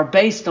are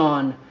based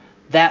on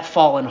that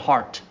fallen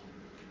heart.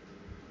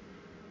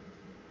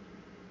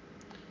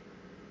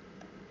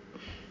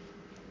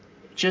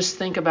 Just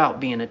think about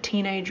being a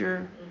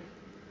teenager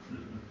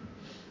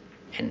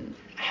and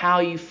how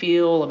you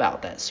feel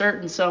about that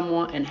certain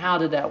someone, and how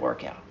did that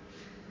work out?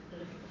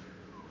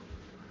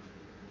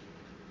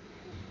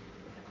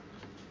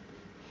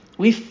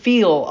 We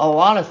feel a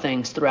lot of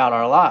things throughout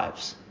our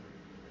lives,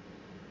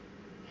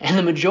 and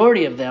the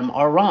majority of them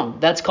are wrong.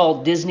 That's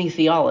called Disney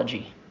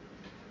theology.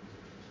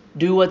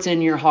 Do what's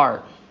in your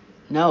heart.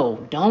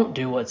 No, don't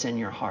do what's in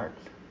your heart.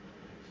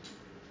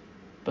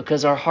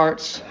 Because our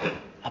hearts,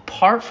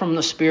 apart from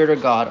the Spirit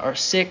of God, are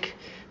sick,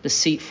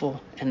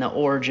 deceitful, and the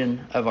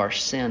origin of our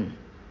sin.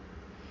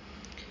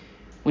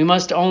 We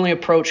must only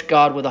approach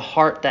God with a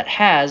heart that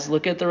has,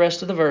 look at the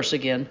rest of the verse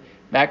again,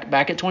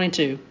 back at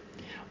 22.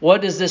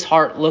 What does this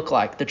heart look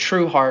like? The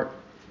true heart.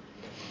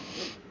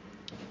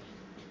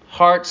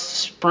 Hearts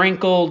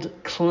sprinkled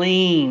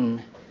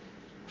clean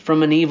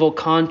from an evil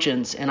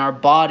conscience, and our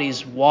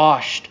bodies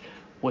washed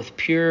with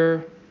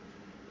pure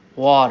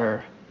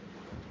water.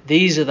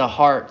 These are the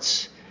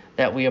hearts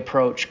that we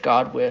approach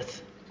God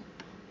with.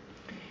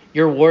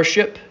 Your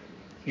worship,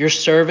 your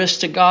service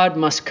to God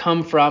must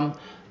come from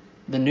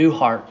the new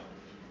heart.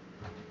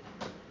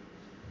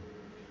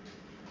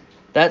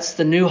 That's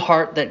the new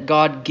heart that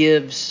God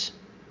gives.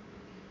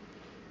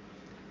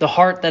 The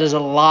heart that is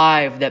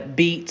alive, that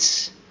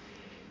beats.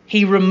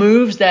 He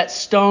removes that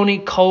stony,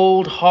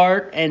 cold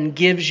heart and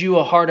gives you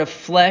a heart of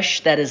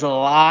flesh that is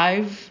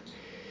alive.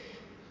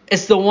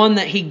 It's the one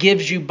that He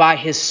gives you by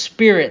His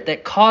Spirit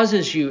that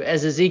causes you,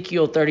 as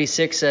Ezekiel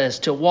 36 says,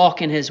 to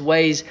walk in His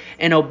ways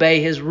and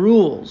obey His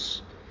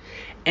rules.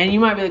 And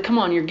you might be like, come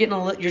on, you're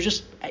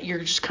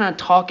just kind of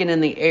talking in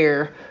the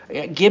air.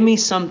 Give me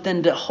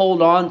something to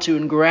hold on to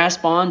and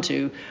grasp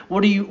onto.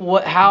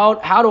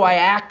 How do I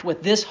act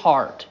with this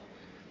heart?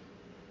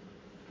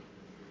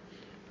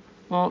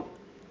 Well,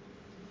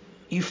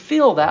 you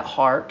fill that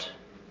heart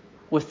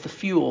with the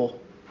fuel.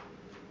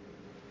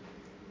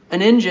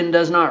 An engine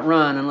does not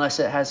run unless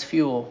it has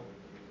fuel.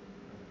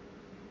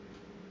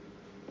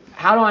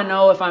 How do I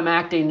know if I'm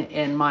acting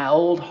in my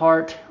old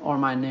heart or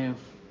my new?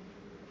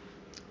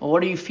 Well,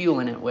 what are you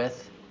fueling it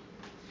with?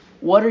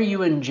 What are you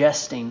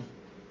ingesting?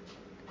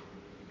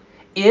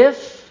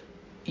 If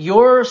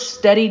your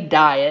steady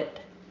diet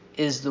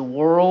is the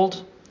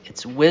world,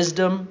 its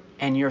wisdom,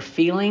 and your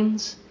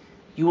feelings,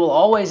 you will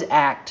always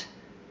act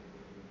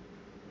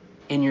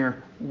in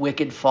your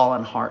wicked,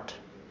 fallen heart.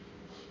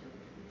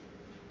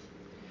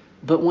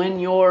 But when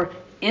your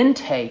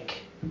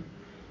intake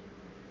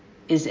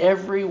is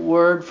every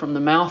word from the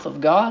mouth of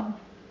God,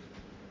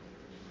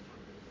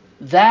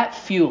 that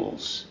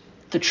fuels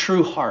the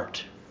true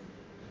heart,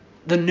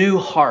 the new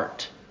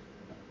heart.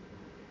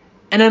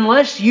 And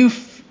unless you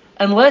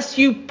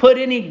put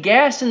any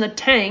gas in the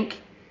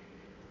tank,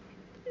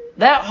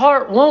 that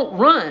heart won't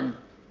run.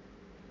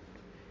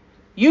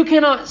 You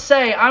cannot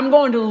say, I'm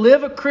going to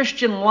live a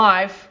Christian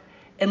life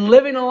and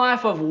living a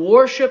life of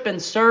worship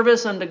and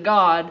service unto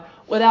God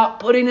without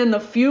putting in the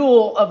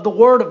fuel of the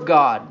Word of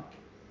God.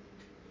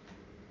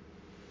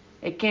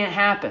 It can't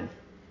happen.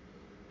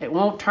 It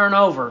won't turn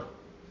over.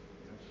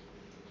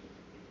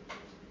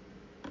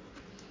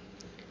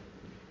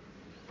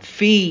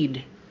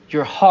 Feed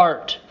your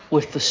heart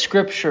with the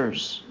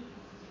Scriptures.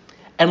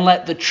 And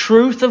let the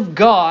truth of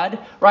God,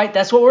 right?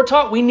 That's what we're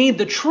taught. We need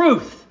the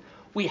truth.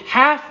 We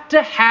have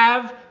to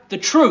have the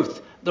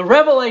truth, the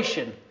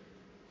revelation,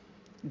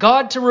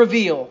 God to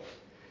reveal.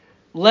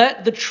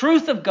 Let the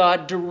truth of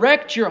God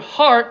direct your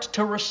heart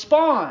to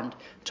respond,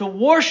 to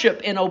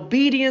worship in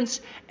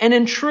obedience and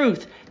in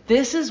truth.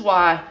 This is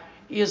why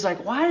he is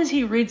like, why does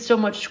he read so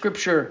much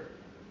Scripture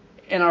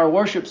in our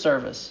worship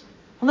service?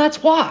 Well,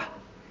 that's why.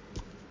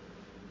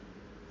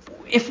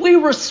 If we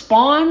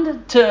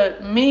respond to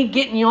me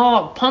getting you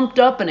all pumped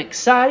up and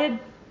excited,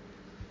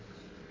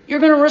 you're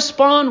going to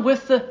respond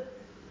with the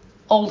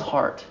old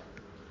heart,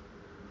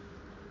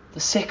 the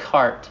sick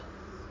heart.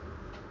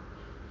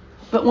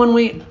 But when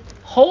we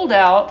hold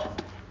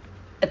out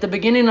at the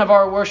beginning of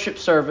our worship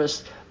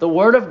service the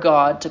Word of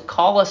God to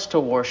call us to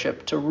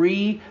worship, to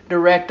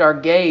redirect our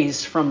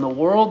gaze from the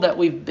world that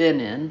we've been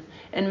in,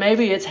 and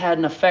maybe it's had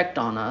an effect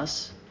on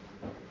us,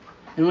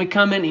 and we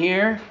come in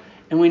here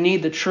and we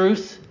need the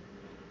truth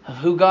of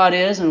who God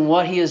is and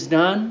what He has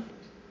done,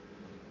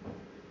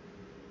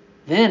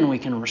 then we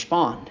can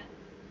respond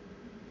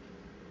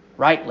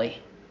rightly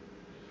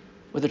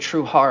with a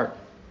true heart.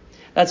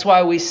 That's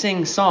why we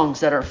sing songs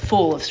that are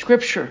full of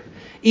Scripture.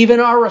 Even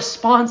our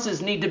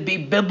responses need to be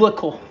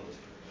biblical.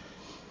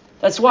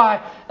 That's why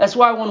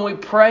when we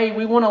pray,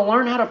 we want to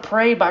learn how to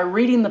pray by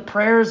reading the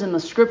prayers in the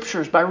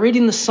Scriptures, by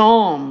reading the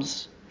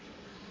Psalms.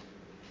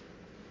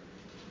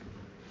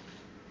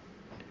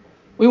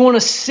 We want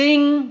to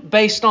sing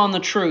based on the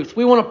truth.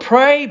 We want to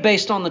pray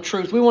based on the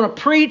truth. We want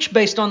to preach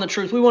based on the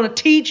truth. We want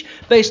to teach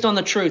based on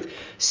the truth.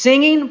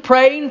 Singing,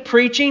 praying,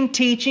 preaching,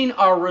 teaching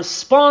are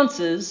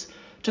responses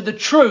to the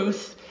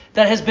truth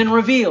that has been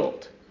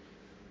revealed.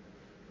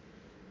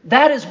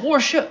 That is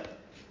worship.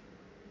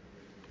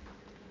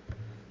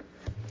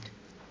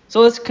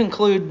 So let's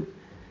conclude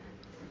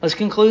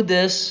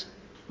this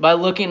by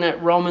looking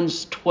at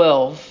Romans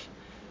 12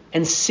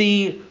 and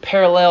see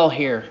parallel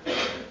here.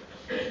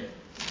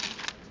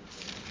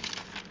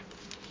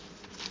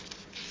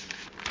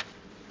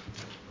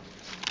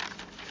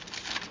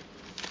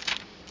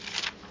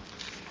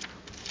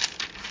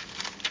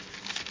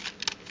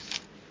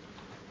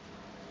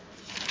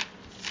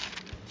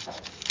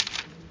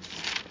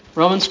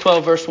 Romans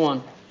 12, verse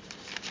 1.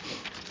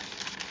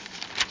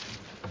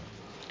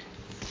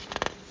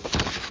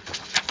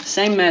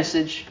 Same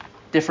message,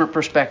 different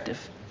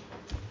perspective.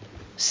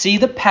 See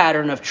the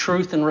pattern of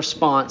truth and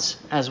response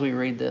as we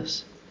read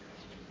this.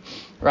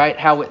 Right?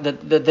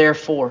 The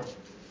therefore.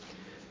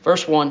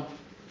 Verse 1.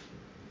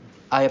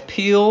 I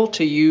appeal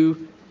to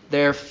you,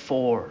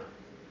 therefore.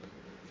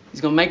 He's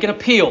going to make an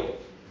appeal.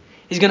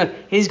 He's going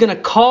to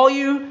call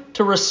you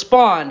to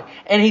respond.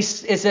 And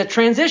it's a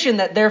transition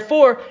that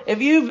therefore,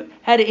 if you've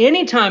had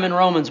any time in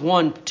Romans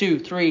 1, 2,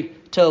 3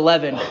 to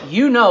 11,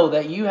 you know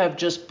that you have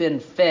just been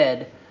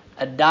fed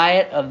a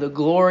diet of the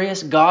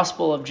glorious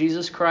gospel of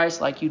Jesus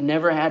Christ like you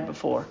never had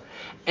before.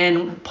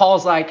 And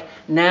Paul's like,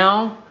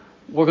 now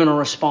we're going to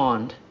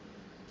respond.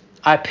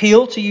 I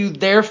appeal to you,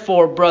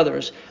 therefore,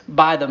 brothers,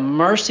 by the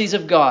mercies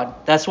of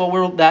God. That's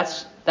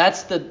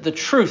the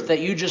truth that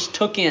you just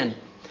took in.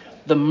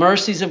 The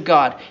mercies of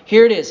God.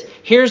 Here it is.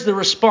 Here's the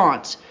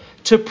response.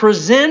 To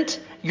present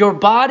your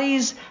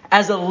bodies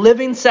as a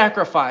living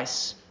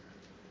sacrifice.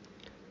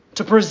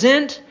 To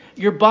present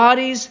your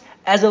bodies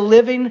as a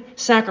living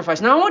sacrifice.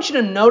 Now I want you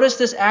to notice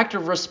this act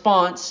of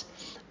response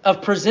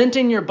of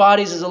presenting your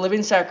bodies as a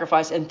living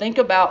sacrifice, and think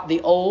about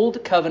the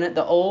Old Covenant,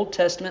 the Old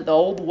Testament, the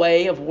old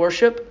way of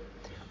worship.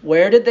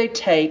 Where did they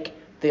take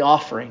the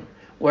offering?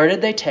 Where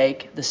did they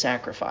take the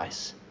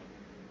sacrifice?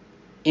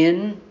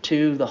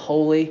 Into the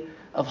Holy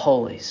of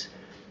Holies,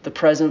 the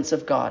presence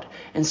of God.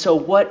 And so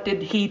what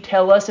did he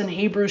tell us in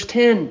Hebrews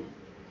 10?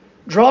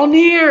 Draw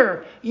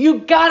near.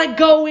 You've got to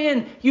go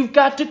in. You've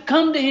got to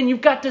come to Him.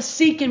 You've got to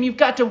seek Him. You've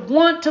got to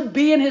want to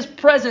be in His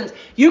presence.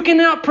 You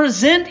cannot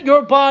present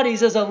your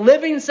bodies as a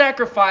living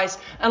sacrifice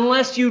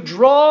unless you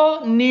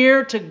draw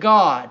near to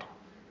God.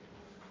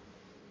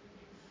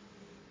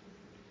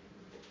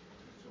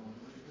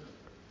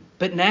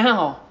 But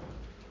now,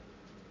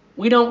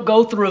 we don't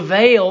go through a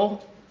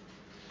veil.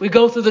 We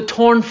go through the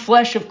torn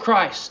flesh of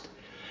Christ,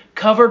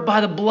 covered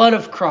by the blood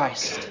of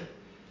Christ,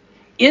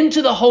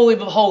 into the Holy of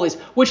Holies,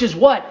 which is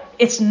what?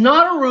 It's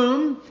not a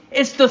room,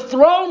 it's the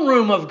throne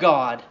room of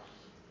God.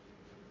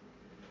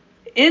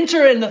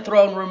 Enter in the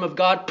throne room of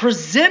God.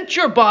 Present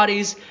your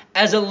bodies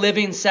as a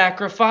living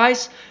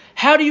sacrifice.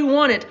 How do you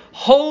want it?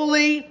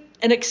 Holy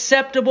and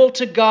acceptable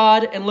to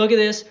God. And look at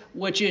this,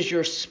 which is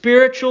your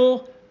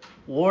spiritual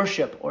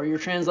worship. Or your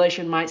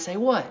translation might say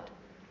what?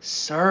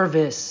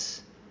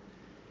 Service.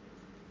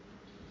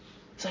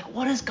 It's like,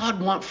 what does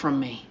God want from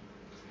me?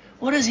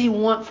 What does He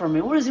want from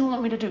me? What does He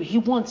want me to do? He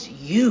wants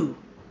you.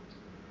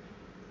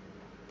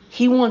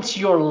 He wants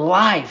your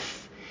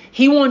life.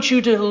 He wants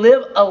you to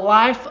live a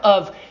life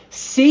of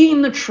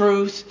seeing the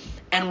truth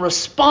and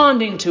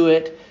responding to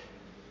it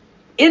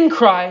in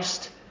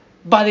Christ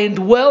by the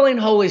indwelling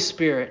Holy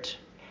Spirit.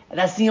 And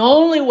that's the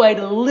only way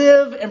to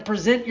live and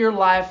present your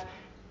life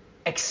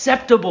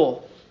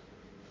acceptable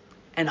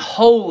and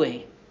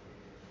holy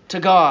to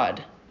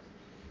God.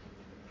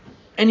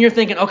 And you're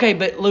thinking, okay,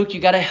 but Luke, you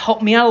got to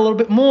help me out a little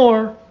bit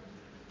more.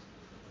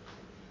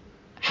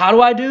 How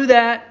do I do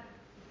that?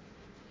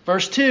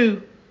 Verse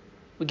 2,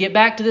 we get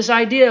back to this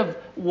idea of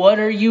what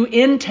are you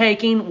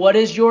intaking? What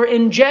is your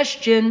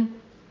ingestion?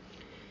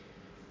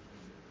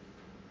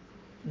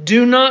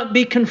 Do not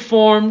be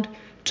conformed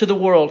to the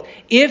world.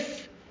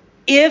 If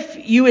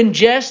you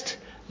ingest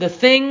the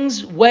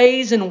things,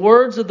 ways, and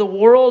words of the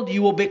world,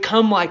 you will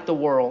become like the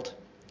world.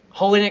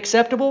 Holy and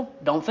acceptable?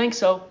 Don't think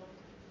so.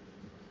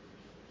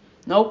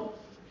 Nope.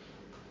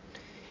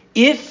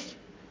 If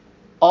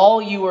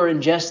all you are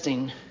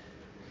ingesting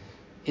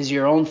is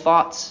your own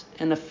thoughts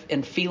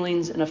and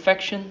feelings and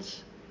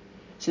affections,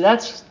 see,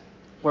 that's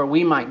where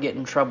we might get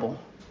in trouble.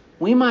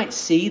 We might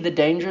see the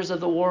dangers of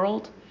the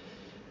world,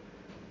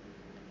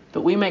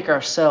 but we make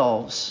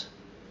ourselves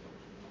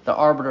the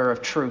arbiter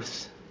of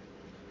truth.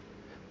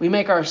 We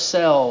make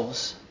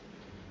ourselves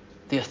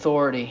the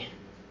authority.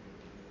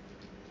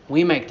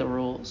 We make the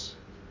rules.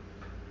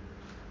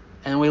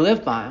 And we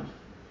live by them.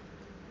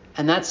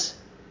 And that's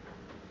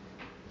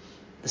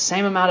the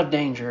same amount of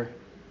danger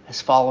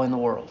as following the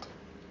world.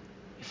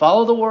 You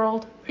follow the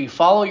world or you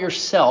follow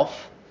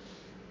yourself,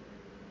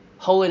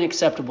 holy and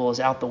acceptable is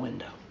out the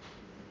window.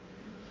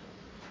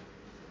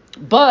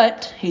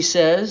 But, he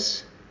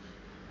says,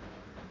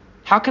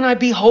 how can I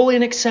be holy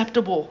and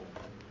acceptable?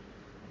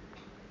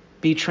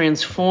 Be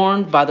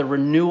transformed by the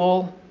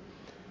renewal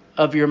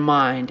of your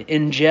mind.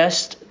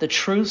 Ingest the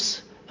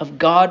truths of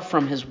God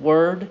from His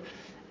Word,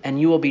 and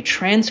you will be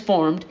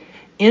transformed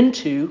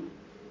into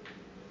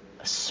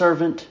a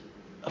servant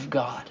of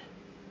God,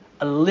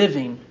 a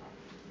living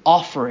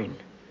offering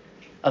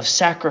of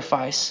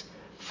sacrifice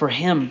for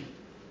Him.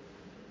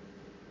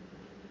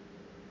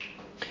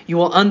 You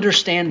will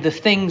understand the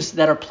things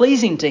that are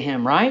pleasing to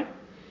Him, right?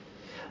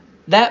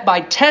 That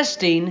by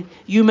testing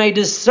you may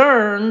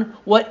discern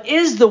what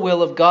is the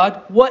will of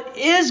God, what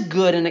is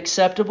good and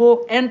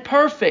acceptable and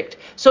perfect.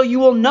 So you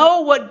will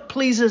know what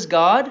pleases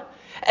God,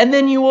 and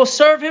then you will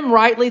serve Him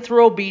rightly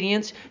through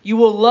obedience. You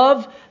will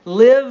love,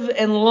 live,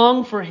 and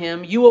long for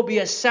Him. You will be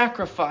a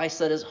sacrifice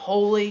that is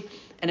holy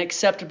and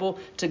acceptable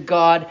to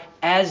God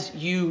as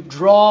you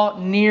draw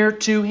near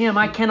to Him.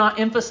 I cannot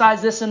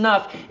emphasize this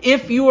enough.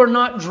 If you are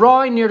not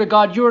drawing near to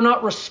God, you are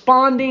not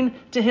responding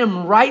to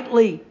Him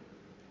rightly.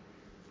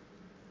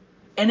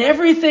 And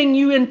everything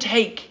you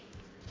intake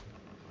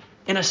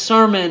in a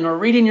sermon or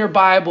reading your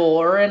Bible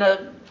or in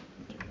a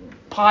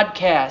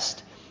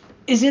podcast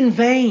is in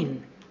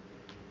vain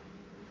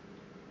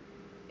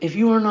if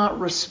you are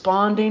not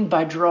responding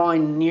by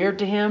drawing near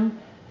to Him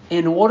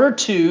in order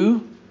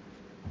to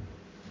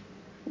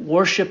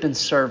worship and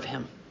serve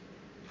Him.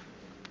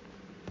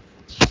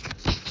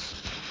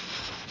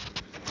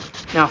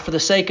 Now, for the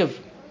sake of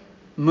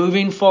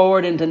moving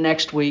forward into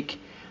next week,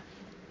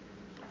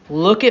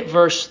 look at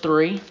verse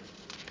 3.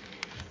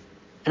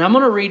 And I'm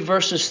going to read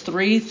verses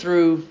 3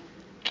 through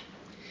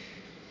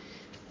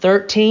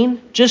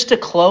 13 just to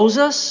close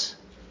us.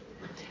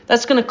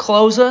 That's going to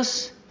close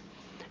us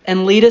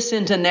and lead us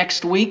into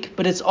next week,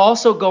 but it's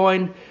also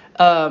going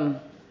to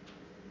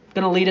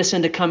lead us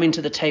into coming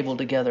to the table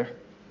together.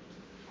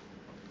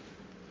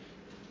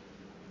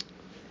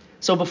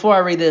 So before I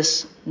read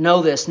this,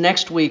 know this.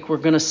 Next week, we're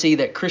going to see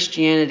that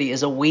Christianity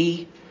is a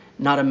we,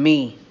 not a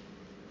me.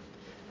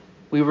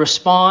 We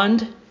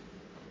respond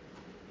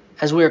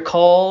As we are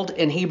called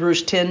in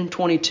Hebrews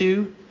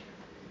 10:22,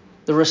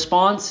 the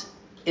response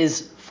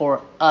is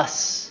for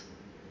us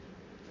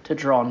to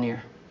draw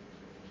near,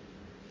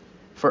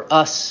 for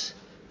us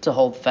to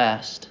hold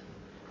fast,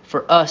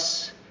 for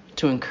us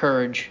to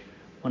encourage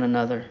one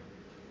another.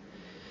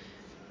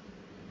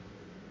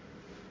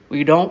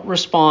 We don't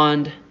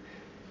respond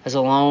as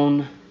a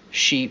lone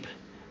sheep.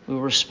 We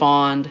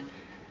respond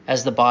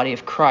as the body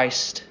of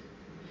Christ.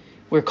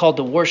 We're called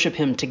to worship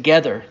Him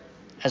together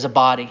as a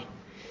body.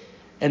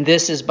 And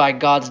this is by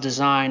God's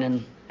design,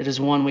 and it is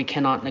one we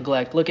cannot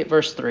neglect. Look at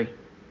verse 3.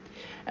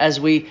 As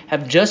we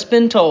have just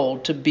been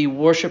told to be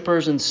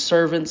worshipers and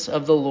servants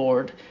of the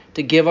Lord,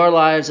 to give our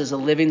lives as a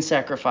living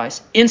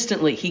sacrifice,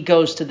 instantly he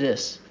goes to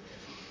this.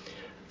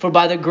 For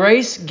by the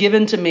grace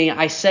given to me,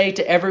 I say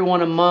to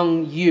everyone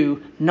among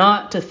you,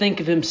 not to think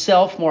of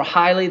himself more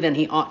highly than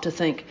he ought to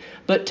think,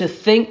 but to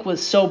think with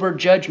sober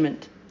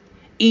judgment,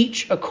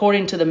 each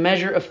according to the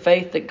measure of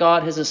faith that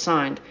God has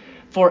assigned.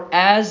 For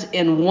as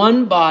in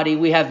one body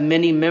we have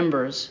many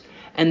members,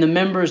 and the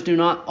members do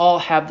not all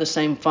have the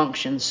same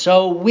function,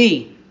 so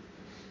we,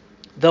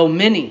 though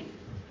many,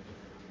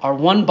 are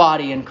one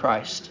body in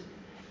Christ,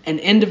 and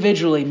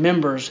individually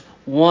members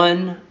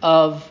one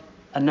of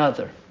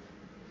another.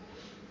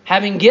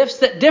 Having gifts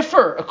that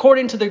differ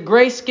according to the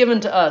grace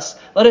given to us,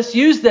 let us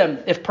use them.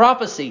 If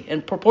prophecy,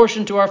 in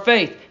proportion to our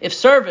faith. If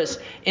service,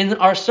 in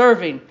our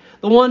serving.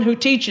 The one who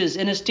teaches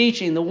in his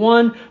teaching. The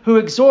one who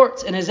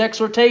exhorts in his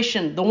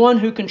exhortation. The one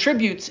who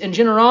contributes in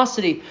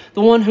generosity.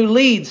 The one who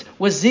leads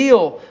with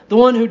zeal. The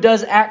one who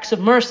does acts of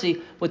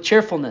mercy with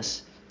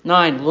cheerfulness.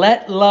 9.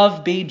 Let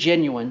love be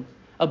genuine.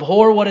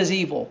 Abhor what is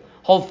evil.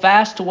 Hold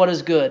fast to what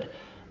is good.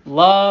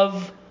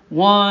 Love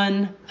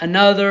one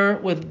another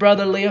with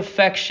brotherly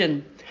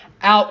affection,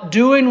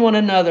 outdoing one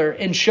another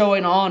in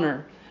showing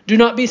honor. Do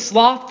not be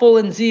slothful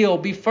in zeal.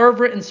 Be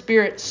fervent in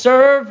spirit.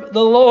 Serve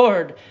the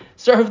Lord.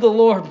 Serve the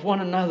Lord one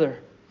another.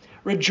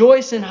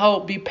 Rejoice in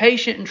hope. Be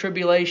patient in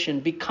tribulation.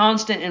 Be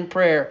constant in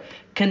prayer.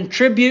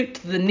 Contribute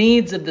to the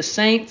needs of the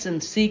saints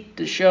and seek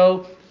to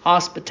show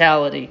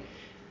hospitality.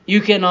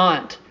 You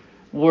cannot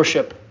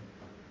worship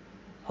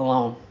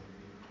alone.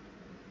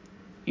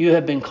 You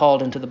have been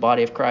called into the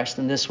body of Christ,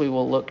 and this we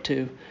will look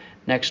to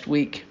next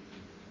week.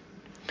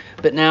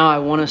 But now I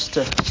want us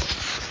to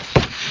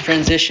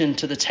transition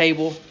to the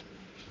table.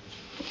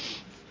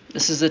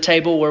 This is the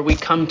table where we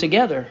come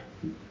together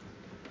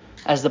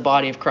as the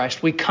body of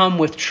Christ. We come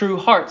with true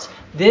hearts.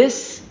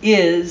 This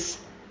is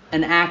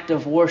an act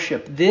of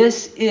worship.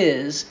 This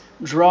is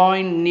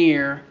drawing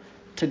near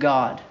to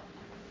God.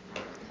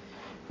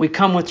 We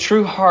come with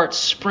true hearts,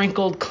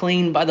 sprinkled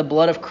clean by the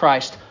blood of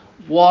Christ,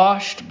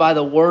 washed by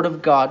the word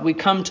of God. We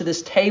come to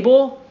this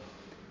table.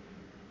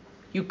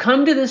 You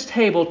come to this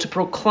table to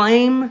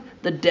proclaim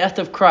the death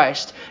of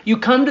Christ. You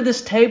come to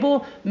this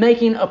table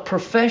making a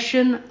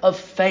profession of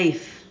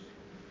faith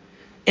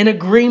in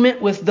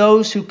agreement with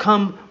those who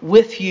come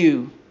with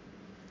you.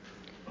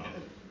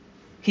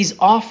 He's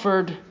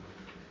offered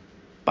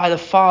by the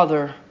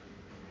Father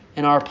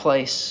in our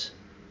place,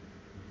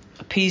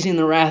 appeasing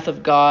the wrath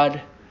of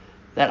God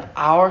that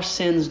our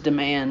sins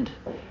demand,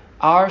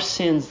 our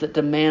sins that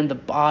demand the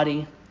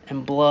body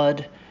and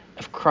blood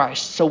of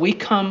Christ. So we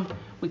come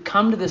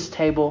to this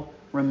table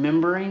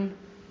remembering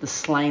the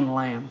slain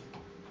Lamb.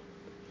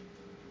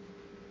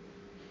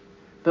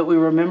 But we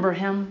remember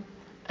Him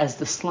as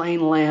the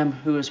slain Lamb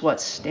who is what?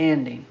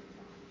 Standing,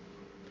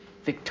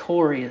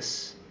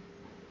 victorious.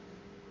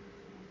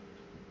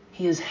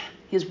 He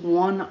has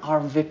won our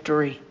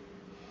victory.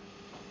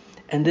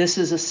 And this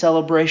is a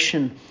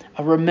celebration,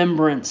 a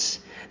remembrance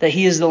that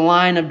He is the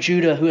Lion of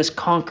Judah who has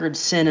conquered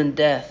sin and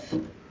death.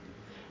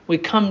 We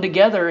come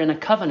together in a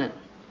covenant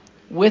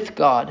with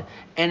God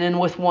and then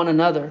with one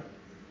another.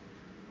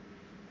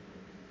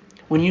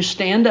 When you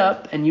stand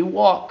up and you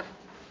walk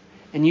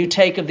and you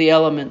take of the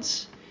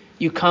elements,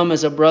 you come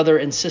as a brother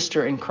and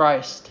sister in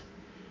Christ.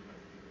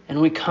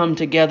 And we come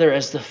together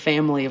as the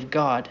family of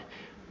God.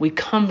 We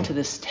come to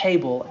this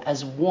table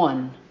as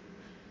one.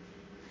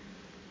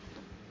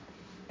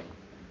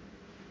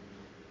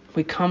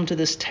 We come to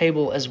this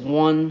table as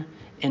one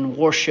in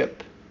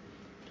worship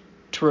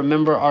to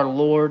remember our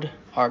Lord,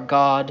 our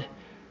God,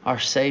 our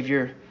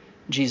Savior,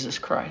 Jesus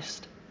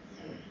Christ.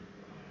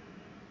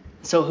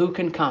 So who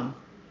can come?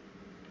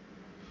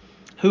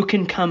 Who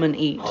can come and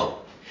eat?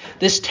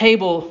 This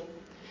table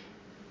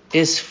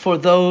is for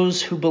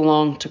those who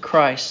belong to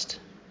Christ,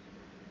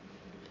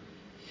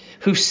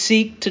 who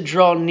seek to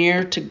draw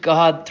near to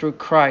God through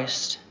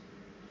Christ.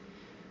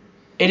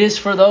 It is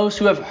for those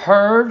who have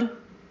heard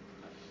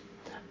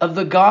of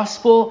the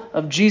gospel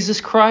of Jesus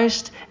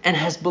Christ and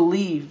has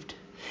believed.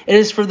 It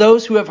is for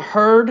those who have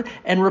heard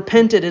and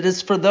repented. It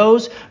is for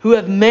those who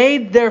have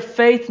made their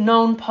faith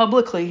known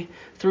publicly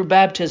through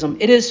baptism.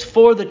 It is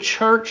for the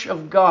church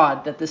of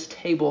God that this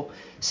table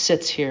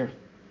sits here.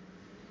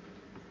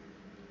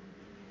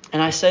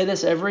 And I say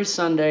this every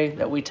Sunday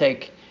that we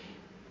take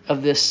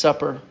of this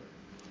supper.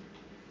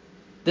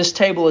 This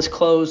table is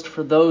closed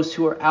for those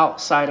who are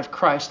outside of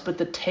Christ, but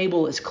the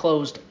table is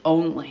closed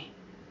only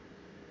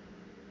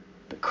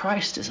But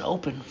Christ is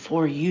open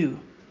for you.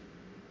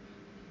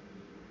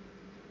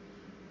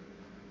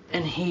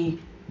 And He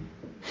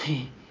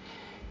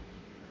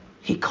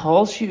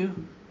calls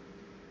you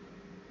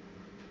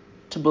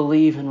to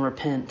believe and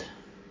repent.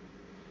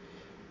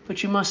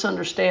 But you must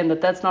understand that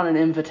that's not an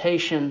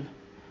invitation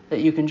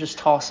that you can just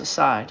toss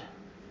aside.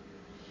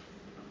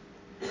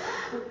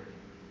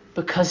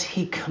 Because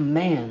He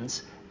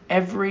commands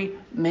every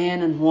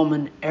man and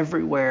woman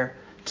everywhere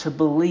to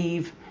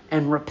believe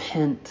and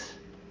repent.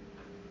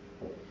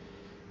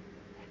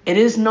 It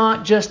is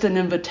not just an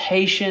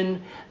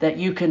invitation that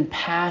you can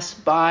pass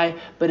by,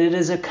 but it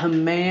is a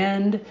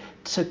command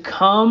to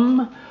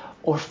come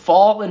or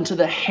fall into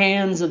the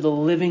hands of the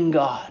living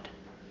God.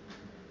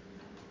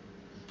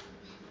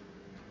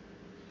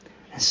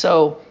 And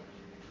so,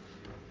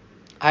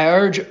 I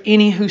urge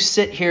any who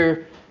sit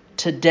here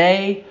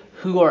today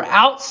who are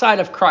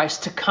outside of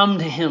Christ to come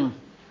to Him.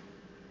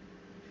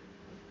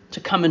 To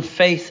come in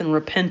faith and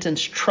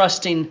repentance,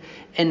 trusting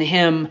in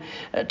Him.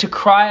 To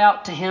cry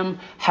out to Him,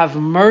 have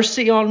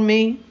mercy on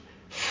me,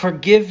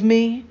 forgive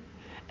me,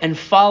 and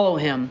follow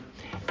Him.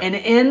 And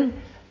in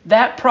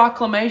that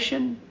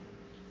proclamation,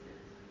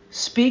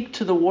 speak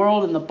to the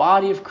world and the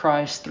body of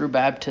Christ through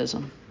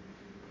baptism.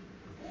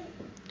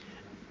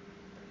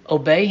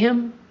 Obey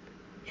Him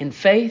in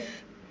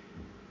faith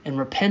and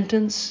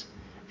repentance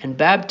and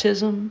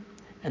baptism.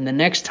 And the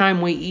next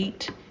time we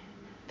eat,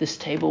 this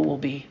table will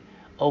be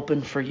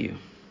open for you.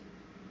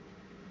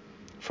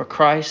 For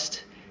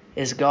Christ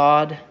is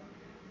God,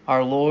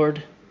 our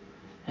Lord,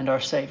 and our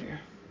Savior.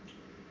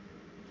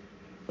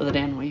 Brother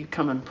Dan, will you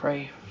come and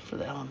pray for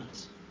the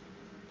elements?